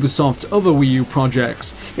from Ubisoft's other Wii U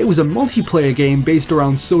projects. It was a multiplayer game based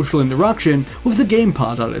around social interaction with the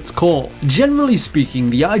gamepad at its core. Generally speaking,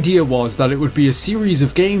 the idea was that it would be a series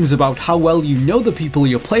of games about how well you know the people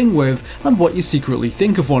you're playing with and what you secretly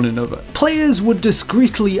think of one another. Players would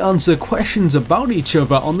discreetly answer questions about each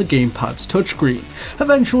other on the gamepad's touchscreen.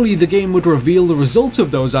 Eventually, the game would reveal the results of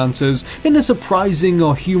those answers in a surprising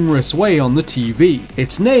or humorous way on the TV.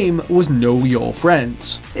 Its name was Know Your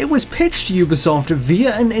Friends. It was pitched to Ubisoft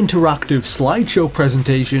via an interactive slideshow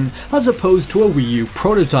presentation as opposed to a Wii U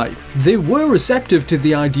prototype. They were receptive to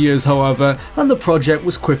the ideas, however, and the project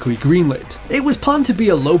was quickly greenlit. It was planned to be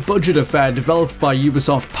a low-budget affair developed by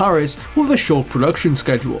Ubisoft Paris with a short production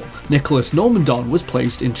schedule. Nicholas Normandon was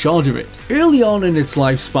placed in charge of it. Early on in its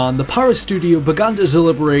lifespan, the Paris studio began to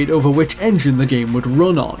deliberate over which engine the game would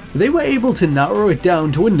run on. They were able to narrow it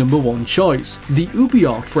down to a number one choice, the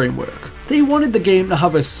UbiArt framework. They wanted the game to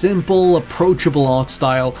have a simple, approachable art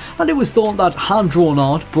style, and it was thought that hand-drawn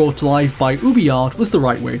art brought to life by UbiArt was the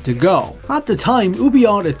right way to go. At the time,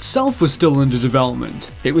 UbiArt itself was still under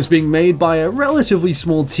development. It was being made by a relatively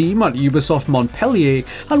small team at Ubisoft Montpellier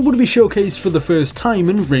and would be showcased for the first time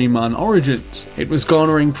in Rayman Origins. It was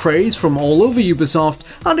garnering praise from all over Ubisoft,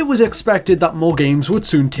 and it was expected that more games would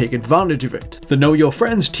soon take advantage of it. The Know Your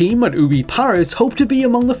Friends team at Ubi Paris hoped to be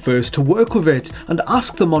among the first to work with it and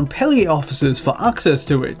ask the Montpellier officers for access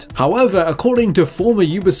to it. However, according to former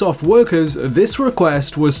Ubisoft workers, this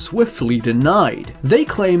request was swiftly denied. They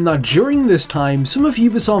claim that during this time, some of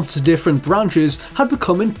Ubisoft's different branches had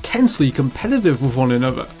become intensely competitive with one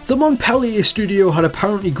another. The Montpellier studio had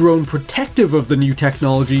apparently grown protective of the new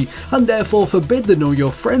technology and therefore forbid the Know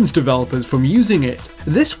Your Friends developers from using it.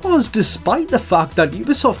 This was despite the fact that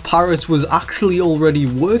Ubisoft Paris was actually already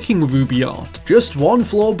working with UbiArt. Just one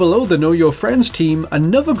floor below the Know Your Friends team,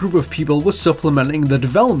 another group of people was supplementing the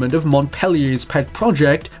development of Montpellier's pet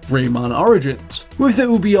project, Rayman Origins. With the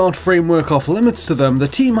UbiArt framework off limits to them, the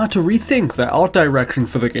team had to rethink their art direction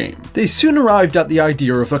for the game. They soon arrived at the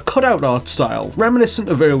idea of a cutout art style, reminiscent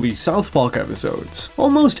of early South Park episodes.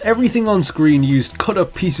 Almost everything on screen used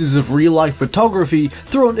cut-up pieces of real-life photography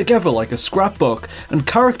thrown together like a scrapbook, and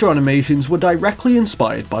character animations were directly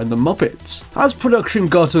inspired by the Muppets. As production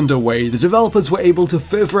got underway, the developers were able to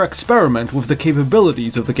further experiment with the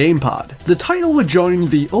capabilities of the gamepad. The title would join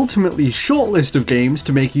the ultimately short list of games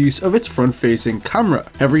to make use of its front-facing camera.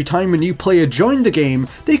 Every time a new player joined the game,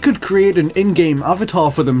 they could create an in-game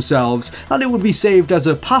avatar for themselves, and it would be saved as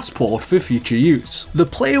a passport for future use. The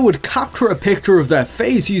player would capture a picture of their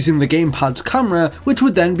face using the gamepad's camera, which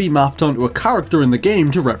would then be mapped onto a character in the game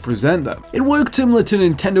to represent them. It worked similar to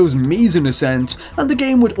Nintendo's Mii's in a sense, and the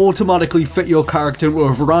game would automatically fit your character into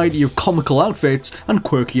a variety of comical outfits and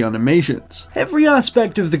quirky animations. Every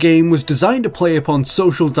aspect of the game was designed to play upon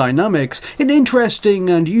social dynamics in interesting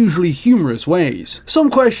and usually humorous ways. Some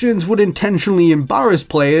questions would intentionally embarrass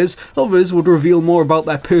players, others would reveal more about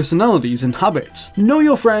their personalities and habits. Know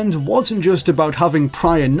Your Friends wasn't just about having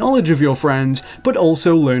prior knowledge of your friends, but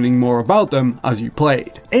also learning more about them as you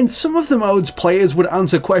played. In some of the modes, players would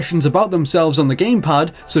answer questions about themselves on the game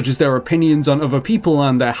gamepad, such as their opinions on other people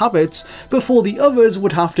and their habits, before the others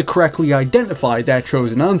would have to correctly identify their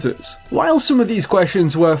chosen answers. While some of these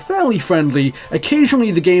questions were fairly friendly,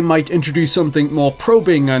 occasionally the game might introduce something more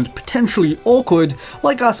probing and potentially awkward,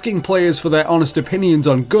 like asking players for their honest opinions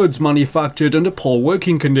on goods manufactured under poor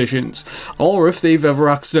working conditions, or if they've ever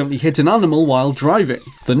accidentally hit an animal while driving.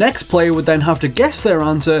 The next player would then have to guess their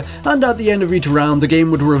answer, and at the end of each round the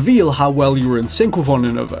game would reveal how well you were in sync with one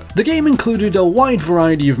another. The game included a wide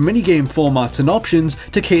variety of minigame formats and options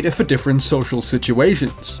to cater for different social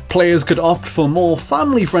situations. Players could opt for more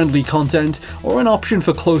family-friendly content, or an option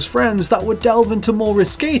for close friends that would delve into more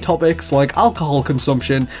risque topics like alcohol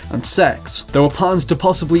consumption and sex. There were plans to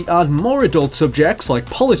possibly add more adult subjects like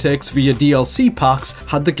politics via DLC packs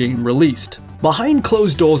had the game released. Behind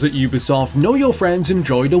closed doors at Ubisoft, Know Your Friends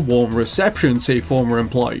enjoyed a warm reception, say former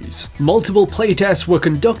employees. Multiple playtests were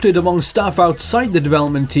conducted among staff outside the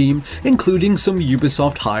development team, including some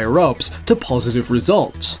Ubisoft higher-ups, to positive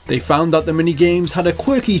results. They found that the minigames had a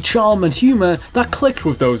quirky charm and humour that clicked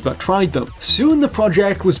with those that tried them. Soon the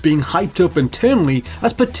project was being hyped up internally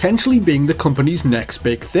as potentially being the company's next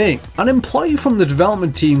big thing. An employee from the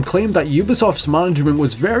development team claimed that Ubisoft's management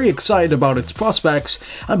was very excited about its prospects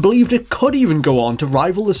and believed it could even go on to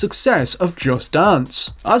rival the success of Just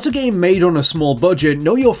Dance. As a game made on a small budget,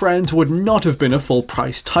 Know Your Friends would not have been a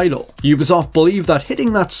full-price title. Ubisoft believed that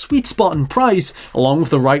hitting that sweet spot in price, along with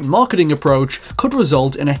the right marketing approach, could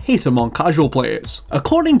result in a hit among casual players.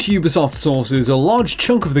 According to Ubisoft sources, a large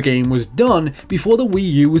chunk of the game was done before the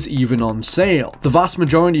Wii U was even on sale. The vast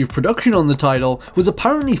majority of production on the title was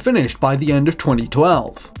apparently finished by the end of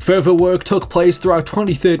 2012. Further work took place throughout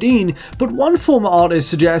 2013, but one former artist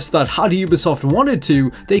suggests that had Ubisoft wanted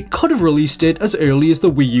to, they could have released it as early as the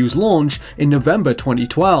Wii U's launch in November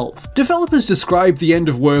 2012. Developers described the end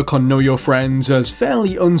of work on Know Your Friends as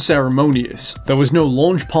fairly unceremonious. There was no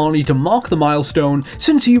launch party to mark the milestone,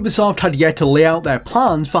 since Ubisoft had yet to lay out their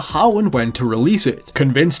plans for how and when to release it.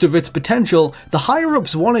 Convinced of its potential, the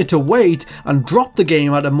higher-ups wanted to wait and drop the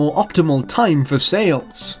game at a more optimal time for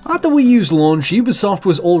sales. At the Wii U's launch, Ubisoft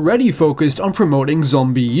was already focused on promoting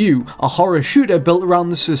Zombie U, a horror shooter built around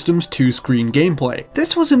the system's two-screen gameplay.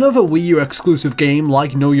 This was another Wii U exclusive game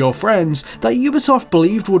like Know Your Friends that Ubisoft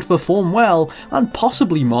believed would perform well and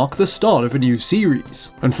possibly mark the start of a new series.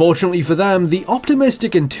 Unfortunately for them, the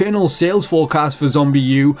optimistic internal sales forecasts for Zombie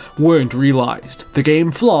U weren't realised. The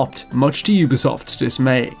game flopped, much to Ubisoft's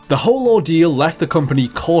dismay. The whole ordeal left the company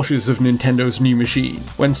cautious of Nintendo's new machine.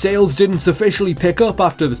 When sales didn't sufficiently pick up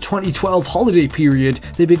after the 2012 holiday period,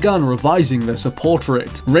 they began revising their support for it.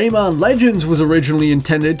 Rayman Legends was originally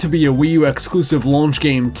intended to be a Wii U exclusive launch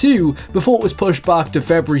game too, before it was pushed back to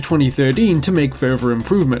February 2013 to make further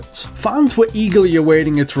improvements. Fans were eagerly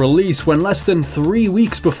awaiting its release when less than 3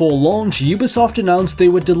 weeks before launch, Ubisoft announced they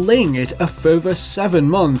were delaying it a further 7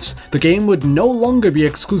 months. The game would no longer be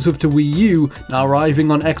exclusive to Wii U, now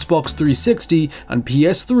arriving on Xbox 360 and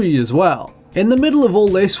PS3 as well. In the middle of all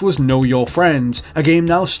this was Know Your Friends, a game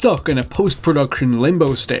now stuck in a post-production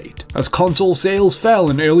limbo state. As console sales fell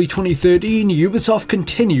in early 2013, Ubisoft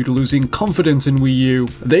continued losing confidence in Wii U.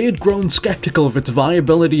 They had grown skeptical of its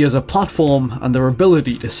viability as a platform and their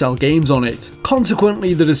ability to sell games on it.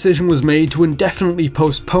 Consequently, the decision was made to indefinitely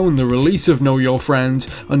postpone the release of Know Your Friends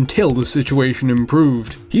until the situation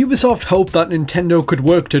improved. Ubisoft hoped that Nintendo could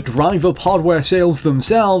work to drive up hardware sales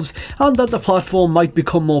themselves, and that the platform might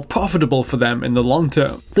become more profitable for them in the long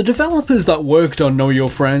term. The developers that worked on Know Your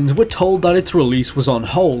Friends were told that its release was on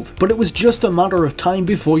hold, but it was just a matter of time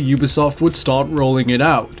before Ubisoft would start rolling it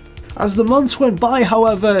out. As the months went by,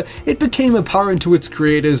 however, it became apparent to its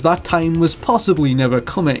creators that time was possibly never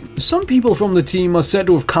coming. Some people from the team are said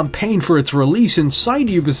to have campaigned for its release inside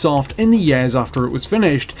Ubisoft in the years after it was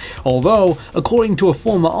finished, although, according to a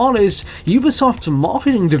former artist, Ubisoft's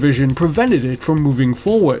marketing division prevented it from moving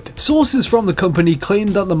forward. Sources from the company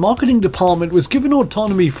claimed that the marketing department was given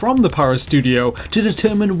autonomy from the Paris studio to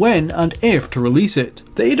determine when and if to release it.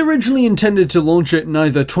 They had originally intended to launch it in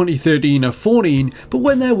either 2013 or 14, but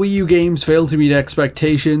when their Wii U games failed to meet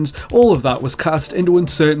expectations, all of that was cast into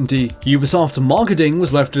uncertainty. Ubisoft's marketing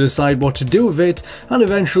was left to decide what to do with it, and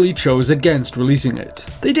eventually chose against releasing it.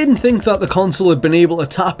 They didn't think that the console had been able to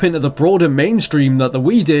tap into the broader mainstream that the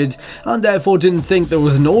Wii did, and therefore didn't think there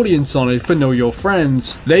was an audience on it for Know Your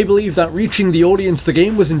Friends. They believed that reaching the audience the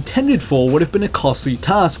game was intended for would have been a costly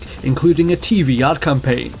task, including a TV ad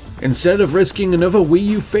campaign. Instead of risking another Wii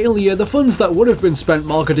U failure, the funds that would have been spent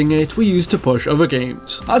marketing it were used to push other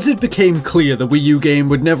games. As it became clear the Wii U game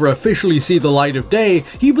would never officially see the light of day,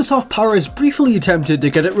 Ubisoft Paris briefly attempted to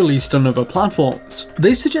get it released on other platforms.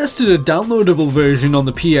 They suggested a downloadable version on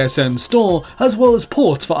the PSN store, as well as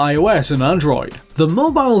ports for iOS and Android. The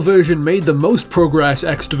mobile version made the most progress,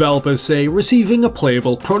 ex-developers say, receiving a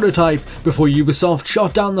playable prototype before Ubisoft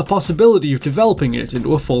shot down the possibility of developing it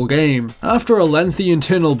into a full game. After a lengthy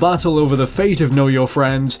internal battle over the fate of Know Your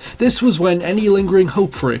Friends, this was when any lingering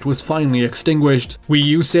hope for it was finally extinguished. Wii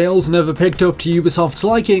U sales never picked up to Ubisoft's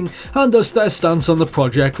liking, and thus their stance on the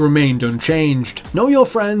project remained unchanged. Know Your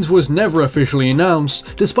Friends was never officially announced,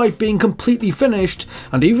 despite being completely finished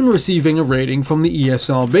and even receiving a rating from the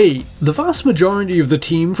ESRB. The vast majority of the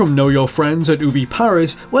team from Know Your Friends at Ubi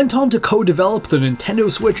Paris went on to co-develop the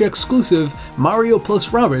Nintendo Switch exclusive Mario +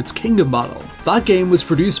 Rabbids Kingdom Battle. That game was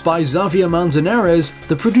produced by Xavier Manzanares,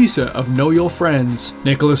 the producer of Know Your Friends.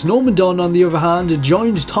 Nicholas Normandon, on the other hand,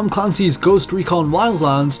 joined Tom Clancy's Ghost Recon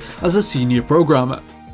Wildlands as a senior programmer.